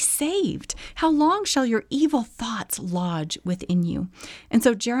may be saved. How long shall your evil thoughts lodge within you?" And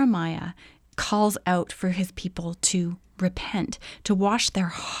so Jeremiah calls out for his people to repent, to wash their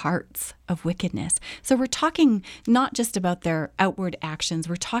hearts of wickedness. So we're talking not just about their outward actions,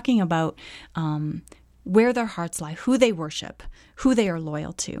 we're talking about where their hearts lie, who they worship, who they are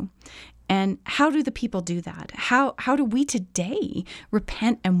loyal to. And how do the people do that? How do we today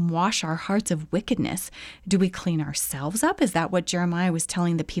repent and wash our hearts of wickedness? Do we clean ourselves up? Is that what Jeremiah was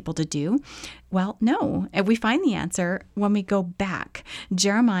telling the people to do? Well, no. And we find the answer when we go back.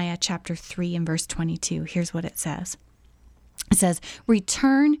 Jeremiah chapter 3 and verse 22. Here's what it says. It says,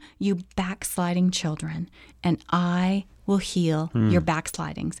 "Return, you backsliding children, and I will heal your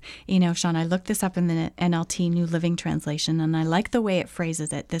backslidings." Shawn, I looked this up in the NLT New Living Translation, and I like the way it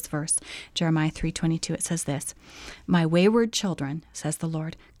phrases it, this verse, Jeremiah 3:22. It says this, "My wayward children, says the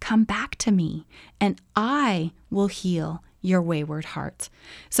Lord, come back to me, and I will heal your wayward hearts."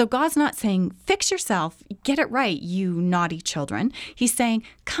 So God's not saying, fix yourself, get it right, you naughty children. He's saying,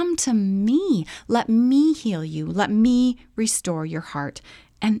 come to me, let me heal you, let me restore your heart.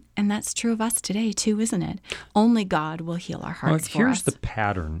 And that's true of us today, too, isn't it? Only God will heal our hearts for us. Here's the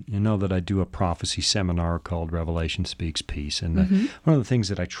pattern. You know that I do a prophecy seminar called Revelation Speaks Peace. And one of the things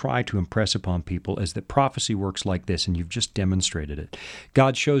that I try to impress upon people is that prophecy works like this, and you've just demonstrated it.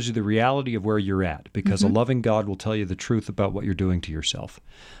 God shows you the reality of where you're at, because a loving God will tell you the truth about what you're doing to yourself.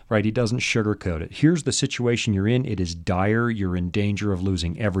 Right? He doesn't sugarcoat it. Here's the situation you're in. It is dire. You're in danger of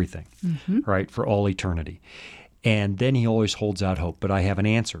losing everything, right, for all eternity. And then he always holds out hope. But I have an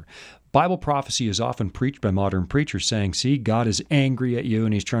answer. Bible prophecy is often preached by modern preachers saying, see, God is angry at you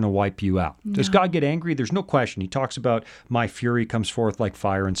and he's trying to wipe you out. No. Does God get angry? There's no question. He talks about my fury comes forth like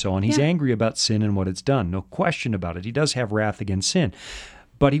fire and so on. He's angry about sin and what it's done. No question about it. He does have wrath against sin.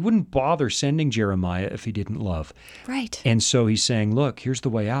 But he wouldn't bother sending Jeremiah if he didn't love. Right. And so he's saying, look, here's the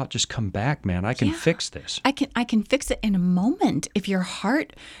way out. Just come back, man. I can fix this. I can fix it in a moment if your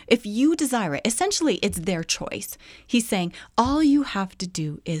heart, if you desire it. Essentially, it's their choice. He's saying, all you have to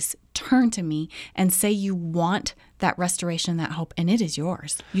do is turn to me and say you want that restoration, that hope, and it is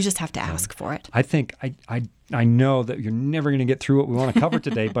yours. You just have to ask for it. I think I know that you're never going to get through what we want to cover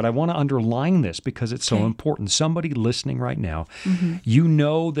today, but I want to underline this because it's so important. Somebody listening right now, you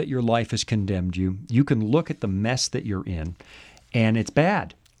know that your life has condemned you. You can look at the mess that you're in, and it's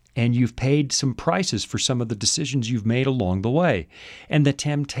bad. And you've paid some prices for some of the decisions you've made along the way. And the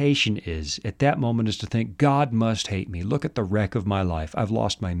temptation is, at that moment, is to think, God must hate me. Look at the wreck of my life. I've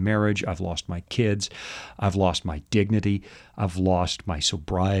lost my marriage. I've lost my kids. I've lost my dignity. I've lost my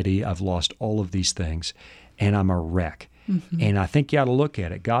sobriety. I've lost all of these things. And I'm a wreck. And I think you ought to look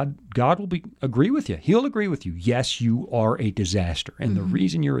at it. God will agree with you. He'll agree with you. Yes, you are a disaster. And the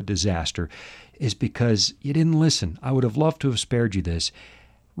reason you're a disaster is because you didn't listen. I would have loved to have spared you this.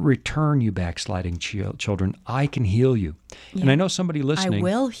 Return, you backsliding children. I can heal you. And I know somebody listening. I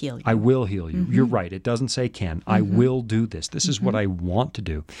will heal you. I will heal you. You're right. It doesn't say can. I will do this. This is what I want to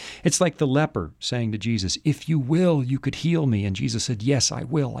do. It's like the leper saying to Jesus, if you will, you could heal me. And Jesus said, yes, I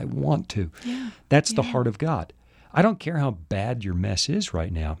will. I want to. That's the heart of God. I don't care how bad your mess is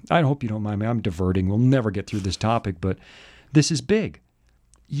right now. I hope you don't mind me. I'm diverting. We'll never get through this topic, but this is big.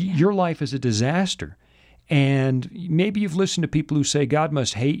 Your life is a disaster. And maybe you've listened to people who say God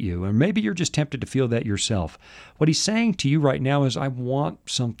must hate you, or maybe you're just tempted to feel that yourself. What he's saying to you right now is, I want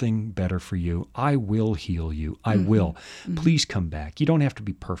something better for you. I will heal you. I will. Please come back. You don't have to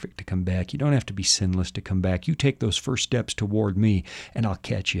be perfect to come back. You don't have to be sinless to come back. You take those first steps toward me, and I'll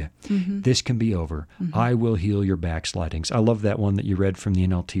catch you. This can be over. I will heal your backslidings. I love that one that you read from the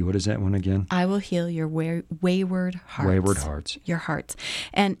NLT. What is that one again? I will heal your wayward hearts. Wayward hearts. Your hearts.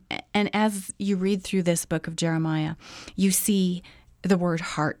 And as you read through this book of Jeremiah, you see the word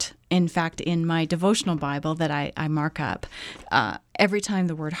heart. In fact, in my devotional Bible that I mark up, every time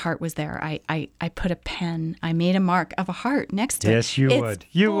the word heart was there, I put a pen. I made a mark of a heart next to it. Yes, you would.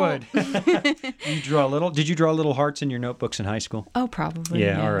 You would. You draw little. Did you draw little hearts in your notebooks in high school? Oh, probably.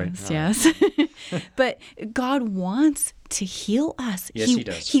 Yeah. Yes, all right. Yes. But God wants to heal us. Yes, He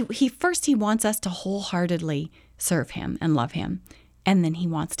does. He wants us to wholeheartedly serve Him and love Him, and then He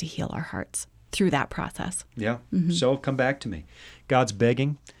wants to heal our hearts through that process. Yeah. So come back to me. God's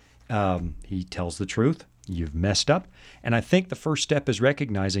begging. He tells the truth. You've messed up. And I think the first step is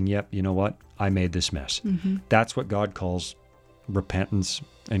recognizing, yep, you know what? I made this mess. That's what God calls repentance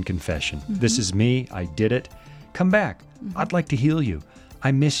and confession. This is me. I did it. Come back. I'd like to heal you.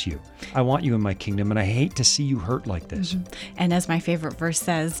 I miss you. I want you in my kingdom, and I hate to see you hurt like this. And as my favorite verse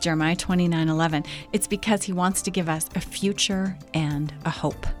says, Jeremiah 29:11, it's because He wants to give us a future and a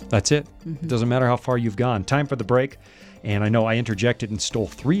hope. That's it. It doesn't matter how far you've gone. Time for the break. And I know I interjected and stole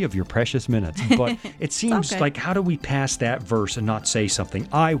 3 of your precious minutes, but it seems like, how do we pass that verse and not say something?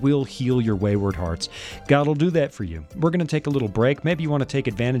 I will heal your wayward hearts. God will do that for you. We're going to take a little break. Maybe you want to take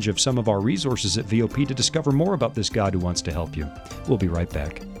advantage of some of our resources at VOP to discover more about this God who wants to help you. We'll be right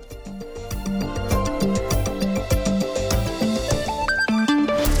back.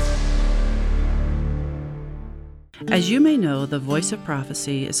 As you may know, the Voice of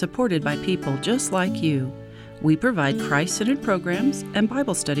Prophecy is supported by people just like you. We provide Christ-centered programs and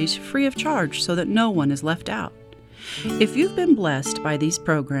Bible studies free of charge so that no one is left out. If you've been blessed by these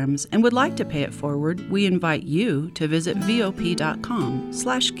programs and would like to pay it forward, we invite you to visit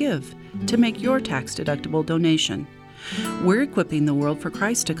vop.com/give to make your tax-deductible donation. We're equipping the world for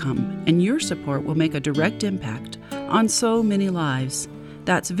Christ to come, and your support will make a direct impact on so many lives.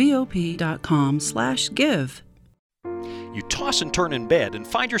 That's vop.com/give. You toss and turn in bed and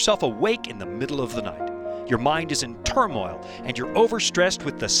find yourself awake in the middle of the night. Your mind is in turmoil and you're overstressed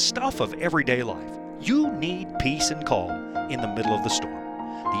with the stuff of everyday life. You need peace and calm in the middle of the storm.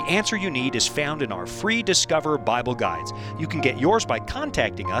 The answer you need is found in our free Discover Bible Guides. You can get yours by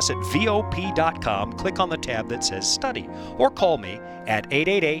contacting us at VOP.com. Click on the tab that says Study, or call me at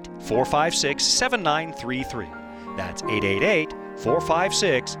 888-456-7933. That's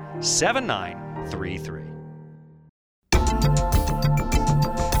 888-456-7933.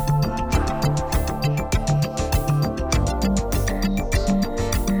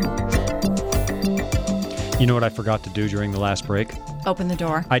 You know what I forgot to do during the last break? Open the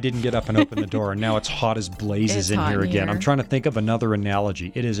door. I didn't get up and open the door, and now it's hot as blazes It's in hot here in again. here. I'm trying to think of another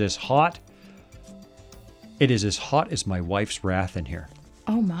analogy. It is as hot as my wife's wrath in here.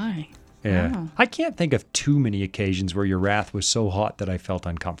 Oh, my. Yeah. Wow. I can't think of too many occasions where your wrath was so hot that I felt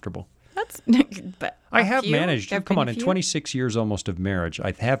uncomfortable. That's. But I have managed. There've Come been on, a in few? 26 years almost of marriage,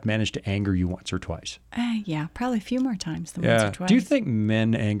 I have managed to anger you once or twice. Yeah, probably a few more times than once or twice. Do you think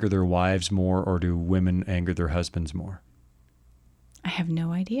men anger their wives more, or do women anger their husbands more? I have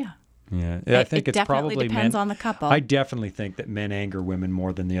no idea. Yeah, I think it it's definitely probably depends men. on the couple. I definitely think that men anger women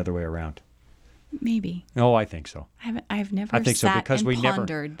more than the other way around. Maybe. Oh, I think so. I've never I think so sat because and we never.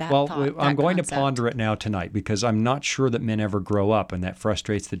 pondered that Well, thought, I'm that going concept. to ponder it now tonight because I'm not sure that men ever grow up, and that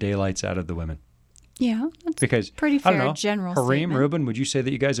frustrates the daylights out of the women. Yeah, that's Because pretty I fair don't know, general Hareem, statement. Reuben, would you say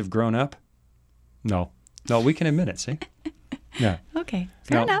that you guys have grown up? No, we can admit it. See, yeah. Okay,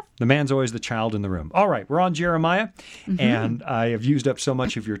 fair No, enough. The man's always the child in the room. All right, we're on Jeremiah, Mm-hmm. and I have used up so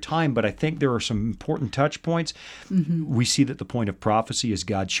much of your time, but I think there are some important touch points. Mm-hmm. We see that the point of prophecy is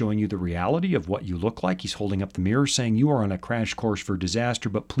God showing you the reality of what you look like. He's holding up the mirror saying, you are on a crash course for disaster,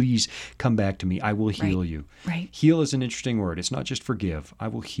 but please come back to me. I will heal you. Right. Heal is an interesting word. It's not just forgive. I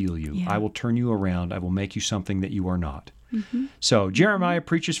will heal you. Yeah. I will turn you around. I will make you something that you are not. So Jeremiah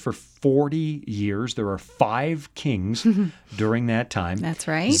preaches for 40 years. There are 5 kings during that time. That's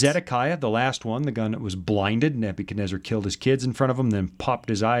right. Zedekiah, the last one, the gun that was blinded. Nebuchadnezzar killed his kids in front of him, then popped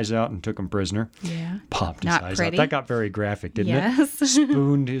his eyes out and took him prisoner. Yeah. Popped his Not eyes pretty. out. That got very graphic, didn't Yes. it?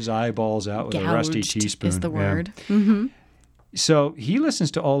 Spooned his eyeballs out with a rusty Gouged teaspoon. is the Yeah. word. Mm-hmm. So he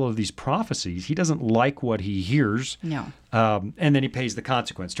listens to all of these prophecies. He doesn't like what he hears. No. And then he pays the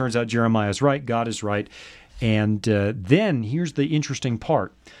consequence. Turns out Jeremiah's right. God is right. And then here's the interesting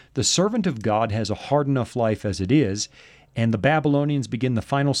part. The servant of God has a hard enough life as it is, and the Babylonians begin the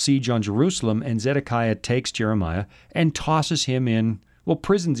final siege on Jerusalem, and Zedekiah takes Jeremiah and tosses him in, well,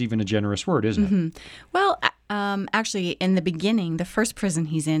 prison's even a generous word, isn't it? Well, actually, in the beginning, the first prison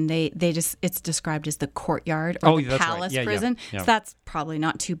he's in, it's described as the courtyard or the that's right. palace Yeah, yeah, prison. yeah. So that's probably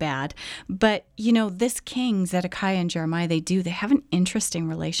not too bad. But this king Zedekiah and Jeremiah, they have an interesting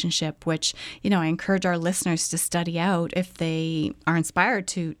relationship, which I encourage our listeners to study out if they are inspired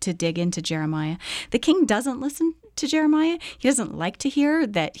to dig into Jeremiah. The king doesn't listen to Jeremiah. He doesn't like to hear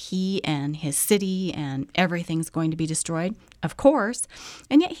that he and his city and everything's going to be destroyed, of course.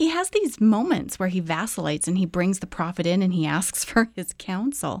 And yet he has these moments where he vacillates and he brings the prophet in and he asks for his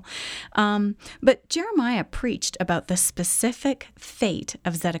counsel. But Jeremiah preached about the specific fate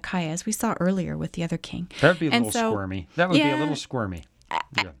of Zedekiah, as we saw earlier with the other king. That would be a And little so- squirmy. That would be a Yeah. little squirmy.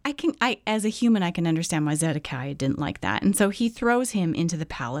 I as a human, I can understand why Zedekiah didn't like that. And so he throws him into the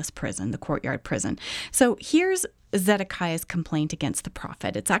palace prison, the courtyard prison. So here's Zedekiah's complaint against the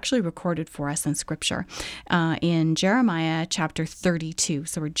prophet. It's actually recorded for us in Scripture in Jeremiah chapter 32.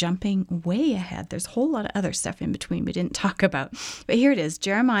 So we're jumping way ahead. There's a whole lot of other stuff in between we didn't talk about. But here it is,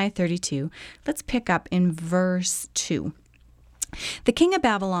 Jeremiah 32. Let's pick up in verse 2. The king of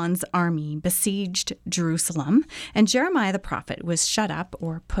Babylon's army besieged Jerusalem, and Jeremiah the prophet was shut up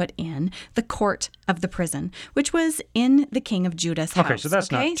or put in the court of the prison, which was in the king of Judah's house. Okay, so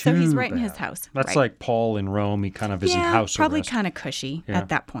that's not too So he's right in bad. his house. That's right. like Paul in Rome. He kind of is in house probably arrest. kind of cushy Yeah. at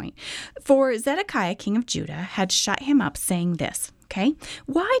that point. For Zedekiah, king of Judah, had shut him up, saying this. Okay,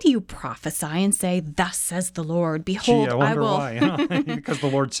 why do you prophesy and say, "Thus says the Lord"? Behold, Gee, I wonder why. Because the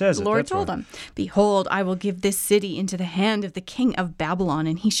Lord says it. The Lord that's told why. him, "Behold, I will give this city into the hand of the king of Babylon,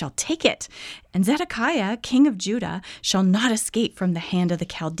 and he shall take it. And Zedekiah, king of Judah, shall not escape from the hand of the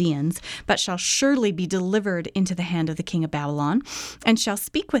Chaldeans, but shall surely be delivered into the hand of the king of Babylon, and shall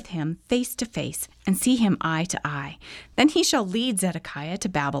speak with him face to face, and see him eye to eye. Then he shall lead Zedekiah to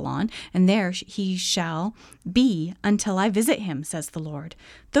Babylon, and there he shall be until I visit him, says the Lord.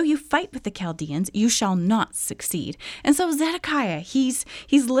 Though you fight with the Chaldeans, you shall not succeed." And so Zedekiah, he's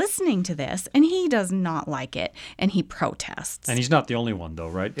listening to this, and he does not like it, and he protests. And he's not the only one, though,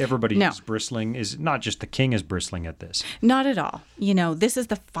 right? Everybody No. is bristling. Is not just the king is bristling at this. Not at all. This is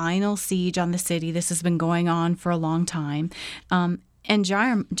the final siege on the city. This has been going on for a long time. And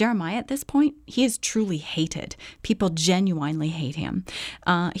Jeremiah at this point, he is truly hated. People genuinely hate him.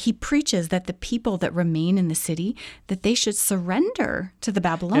 He preaches that the people that remain in the city, that they should surrender to the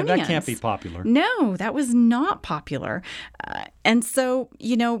Babylonians. Yeah, that can't be popular. No, that was not popular. And so,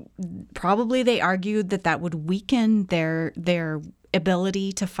 probably they argued that would weaken their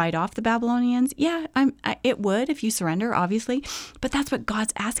ability to fight off the Babylonians. Yeah, it would if you surrender, obviously. But that's what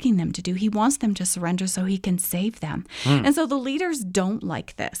God's asking them to do. He wants them to surrender so he can save them. And so the leaders don't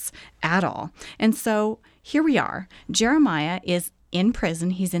like this at all. And so here we are. Jeremiah is in prison.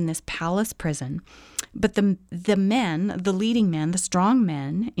 He's in this palace prison. But the men, the leading men, the strong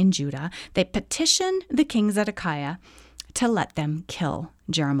men in Judah, they petition the king Zedekiah to let them kill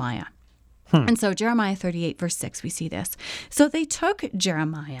Jeremiah. And so Jeremiah 38, verse 6, we see this. So they took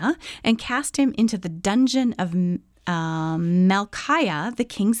Jeremiah and cast him into the dungeon of Malchiah, the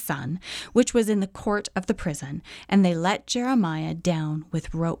king's son, which was in the court of the prison. And they let Jeremiah down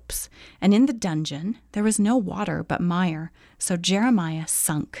with ropes. And in the dungeon, there was no water but mire. So Jeremiah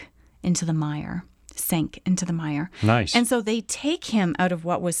sank into the mire. Nice. And so they take him out of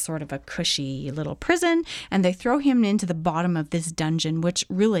what was sort of a cushy little prison, and they throw him into the bottom of this dungeon, which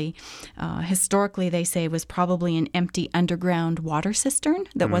really, historically, they say was probably an empty underground water cistern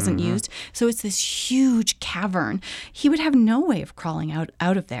that wasn't used. So it's this huge cavern. He would have no way of crawling out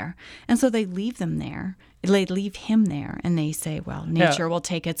of there. And so they leave them there. They leave him there, and they say, well, nature will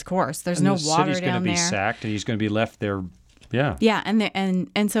take its course. There's no water down there. The city's going to be sacked, and he's going to be left there. Yeah. Yeah,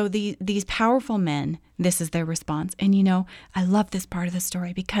 and so these powerful men, this is their response. And I love this part of the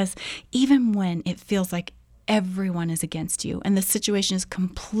story because even when it feels like everyone is against you and the situation is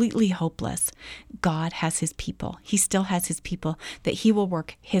completely hopeless, God has his people. He still has his people that he will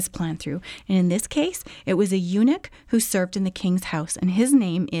work his plan through. And in this case, it was a eunuch who served in the king's house, and his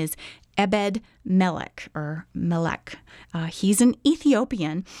name is Ebed-Melech, or Melech. He's an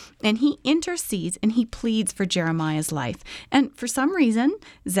Ethiopian, and he intercedes and he pleads for Jeremiah's life. And for some reason,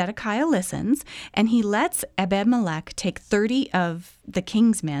 Zedekiah listens, and he lets Ebed-Melech take 30 of the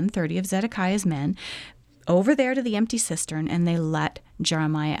king's men, 30 of Zedekiah's men, over there to the empty cistern, and they let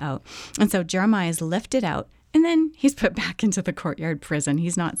Jeremiah out. And so Jeremiah is lifted out, and then he's put back into the courtyard prison.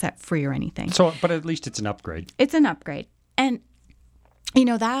 He's not set free or anything. So, but at least it's an upgrade. It's an upgrade. And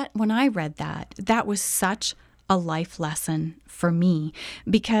that when I read that was such a life lesson for me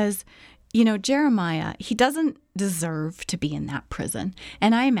because, Jeremiah, he doesn't deserve to be in that prison.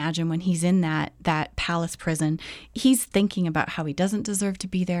 And I imagine when he's in that palace prison, he's thinking about how he doesn't deserve to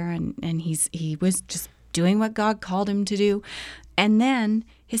be there. And he was just doing what God called him to do. And then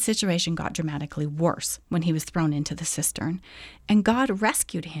his situation got dramatically worse when he was thrown into the cistern. And God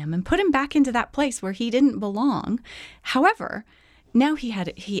rescued him and put him back into that place where he didn't belong. However, now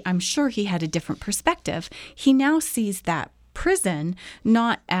I'm sure he had a different perspective. He now sees that prison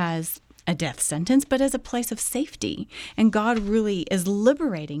not as a death sentence, but as a place of safety. And God really is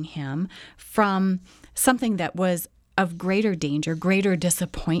liberating him from something that was of greater danger, greater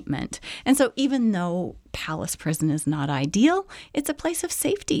disappointment. And so even though palace prison is not ideal, it's a place of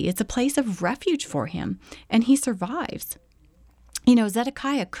safety. It's a place of refuge for him. And he survives.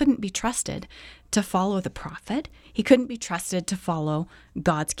 Zedekiah couldn't be trusted to follow the prophet. He couldn't be trusted to follow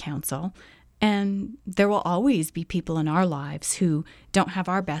God's counsel. And there will always be people in our lives who don't have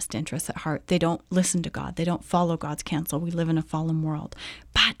our best interests at heart. They don't listen to God. They don't follow God's counsel. We live in a fallen world.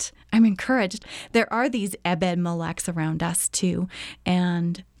 But I'm encouraged. There are these Ebed-Melechs around us too.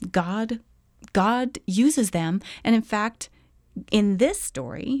 And God uses them. And in fact, in this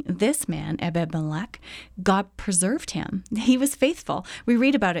story, this man, Ebed-Melech, God preserved him. He was faithful. We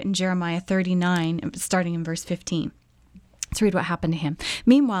read about it in Jeremiah 39, starting in verse 15. Let's read what happened to him.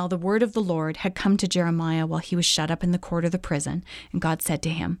 Meanwhile, the word of the Lord had come to Jeremiah while he was shut up in the court of the prison. And God said to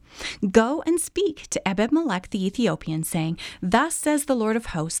him, "Go and speak to Ebed-Melech the Ethiopian, saying, 'Thus says the Lord of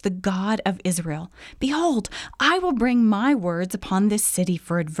hosts, the God of Israel, Behold, I will bring my words upon this city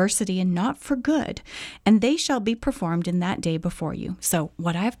for adversity and not for good, and they shall be performed in that day before you.'" So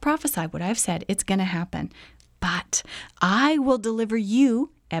what I have prophesied, what I have said, it's going to happen. "But I will deliver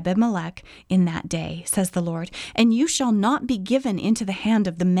you, Ebed-Melech, in that day, says the Lord, and you shall not be given into the hand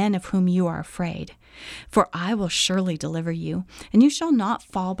of the men of whom you are afraid. For I will surely deliver you, and you shall not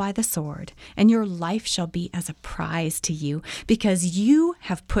fall by the sword, and your life shall be as a prize to you, because you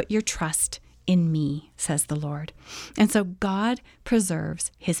have put your trust in me, says the Lord." And so God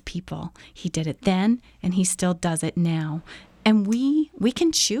preserves his people. He did it then, and he still does it now. And we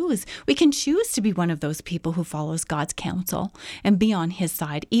can choose. We can choose to be one of those people who follows God's counsel and be on his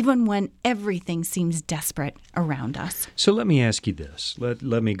side, even when everything seems desperate around us. So let me ask you this.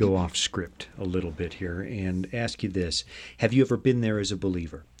 Let me go off script a little bit here and ask you this. Have you ever been there as a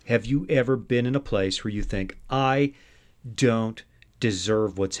believer? Have you ever been in a place where you think, I don't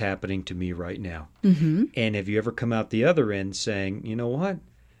deserve what's happening to me right now? Mm-hmm. And have you ever come out the other end saying, you know what?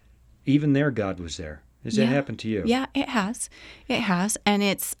 Even there, God was there. Has that happened to you? Yeah, it has. It has. And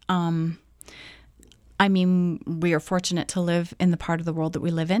it's, we are fortunate to live in the part of the world that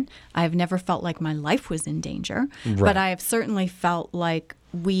we live in. I've never felt like my life was in danger, but I have certainly felt like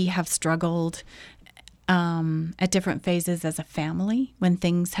we have struggled at different phases as a family when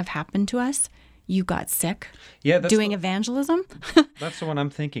things have happened to us. You got sick doing evangelism. That's the one I'm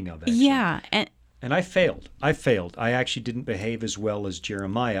thinking of, actually. Yeah. And I failed. I actually didn't behave as well as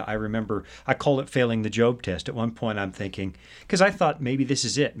Jeremiah. I remember, I call it failing the Job test. At one point I'm thinking, because I thought maybe this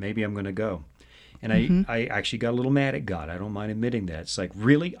is it. Maybe I'm going to go. And I actually got a little mad at God. I don't mind admitting that. It's like,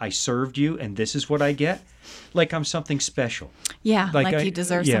 really? I served you and this is what I get? Like I'm something special. Yeah, like you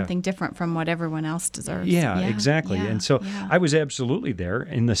deserve something different from what everyone else deserves. Yeah, exactly. And so I was absolutely there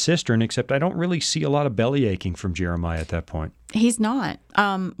in the cistern, except I don't really see a lot of belly aching from Jeremiah at that point. He's not.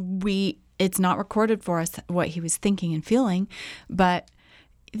 It's not recorded for us what he was thinking and feeling, but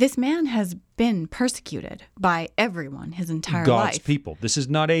this man has been persecuted by everyone his entire life. God's people. This is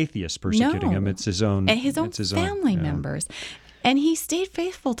not atheists persecuting him. It's his own family members. And he stayed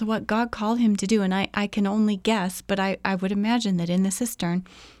faithful to what God called him to do. And I can only guess, but I would imagine that in the cistern,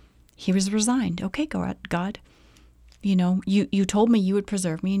 he was resigned. Okay, God, you told me you would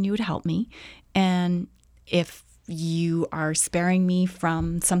preserve me and you would help me. And if you are sparing me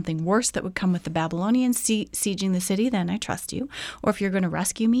from something worse that would come with the Babylonians sieging the city, then I trust you. Or if you're going to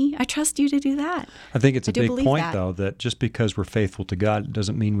rescue me, I trust you to do that. I think it's a big point, though, that just because we're faithful to God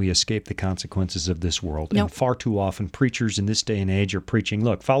doesn't mean we escape the consequences of this world. Nope. And far too often, preachers in this day and age are preaching,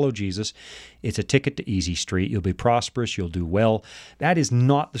 look, follow Jesus. It's a ticket to easy street. You'll be prosperous. You'll do well. That is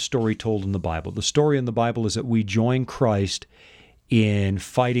not the story told in the Bible. The story in the Bible is that we join Christ in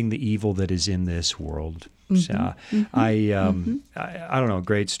fighting the evil that is in this world. I don't know,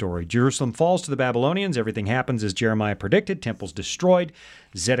 great story. Jerusalem falls to the Babylonians. Everything happens as Jeremiah predicted. Temple's destroyed.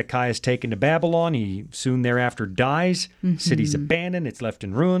 Zedekiah is taken to Babylon. He soon thereafter dies. City's abandoned. It's left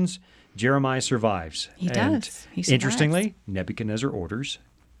in ruins. Jeremiah survives. He does. He survives. Interestingly, Nebuchadnezzar orders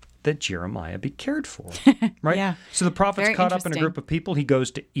that Jeremiah be cared for. Right? Yeah. So the prophet's caught up in a group of people. He goes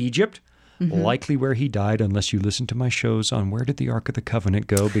to Egypt. Likely where he died, unless you listen to my shows on where did the Ark of the Covenant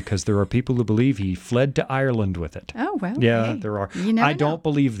go, because there are people who believe he fled to Ireland with it. Oh, well. Yeah, hey, there are. I don't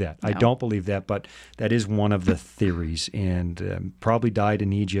believe that. No. I don't believe that, but that is one of the theories, and probably died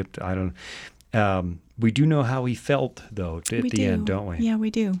in Egypt. I don't. We do know how he felt, though, at the end, don't we? Yeah, we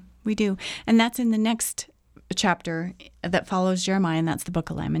do. We do. And that's in the next chapter that follows Jeremiah, and that's the book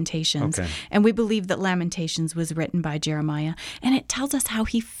of Lamentations. Okay. And we believe that Lamentations was written by Jeremiah, and it tells us how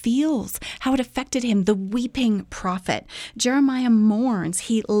he feels, how it affected him, the weeping prophet. Jeremiah mourns,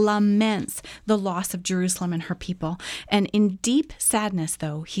 he laments the loss of Jerusalem and her people. And in deep sadness,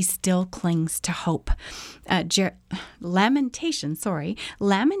 though, he still clings to hope. Lamentations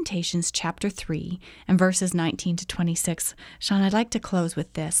chapter 3 and verses 19 to 26. Shawn, I'd like to close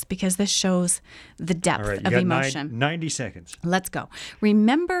with this because this shows the depth of emotion. 90 seconds. Let's go.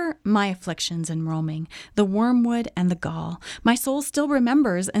 Remember my afflictions and roaming, the wormwood and the gall. My soul still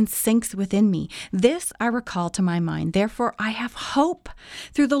remembers and sinks within me. This I recall to my mind. Therefore I have hope.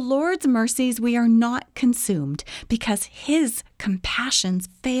 Through the Lord's mercies we are not consumed, because his compassions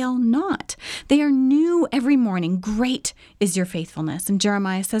fail not. They are new every morning. Great is your faithfulness. And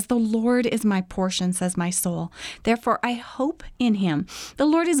Jeremiah says, the Lord is my portion, says my soul. Therefore I hope in him. The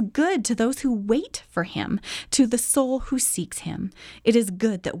Lord is good to those who wait for him, to the soul who seeks him. It is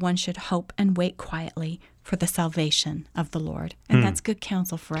good that one should hope and wait quietly for the salvation of the Lord. And that's good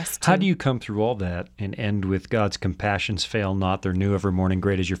counsel for us too. How do you come through all that and end with God's compassions fail not, they're new every morning,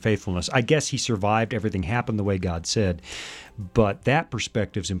 great is your faithfulness? I guess he survived, everything happened the way God said, but that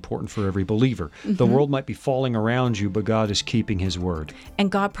perspective is important for every believer. The world might be falling around you, but God is keeping his word.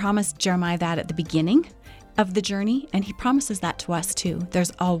 And God promised Jeremiah that at the beginning of the journey, and he promises that to us too.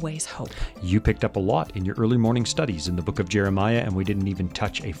 There's always hope. You picked up a lot in your early morning studies in the book of Jeremiah, and we didn't even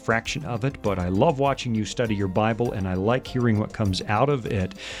touch a fraction of it, but I love watching you study your Bible, and I like hearing what comes out of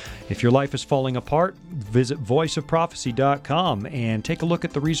it. If your life is falling apart, visit voiceofprophecy.com and take a look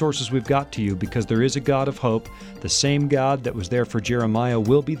at the resources we've got to you, because there is a God of hope. The same God that was there for Jeremiah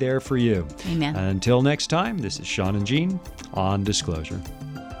will be there for you. Amen. Until next time, this is Shawn and Jean on Disclosure.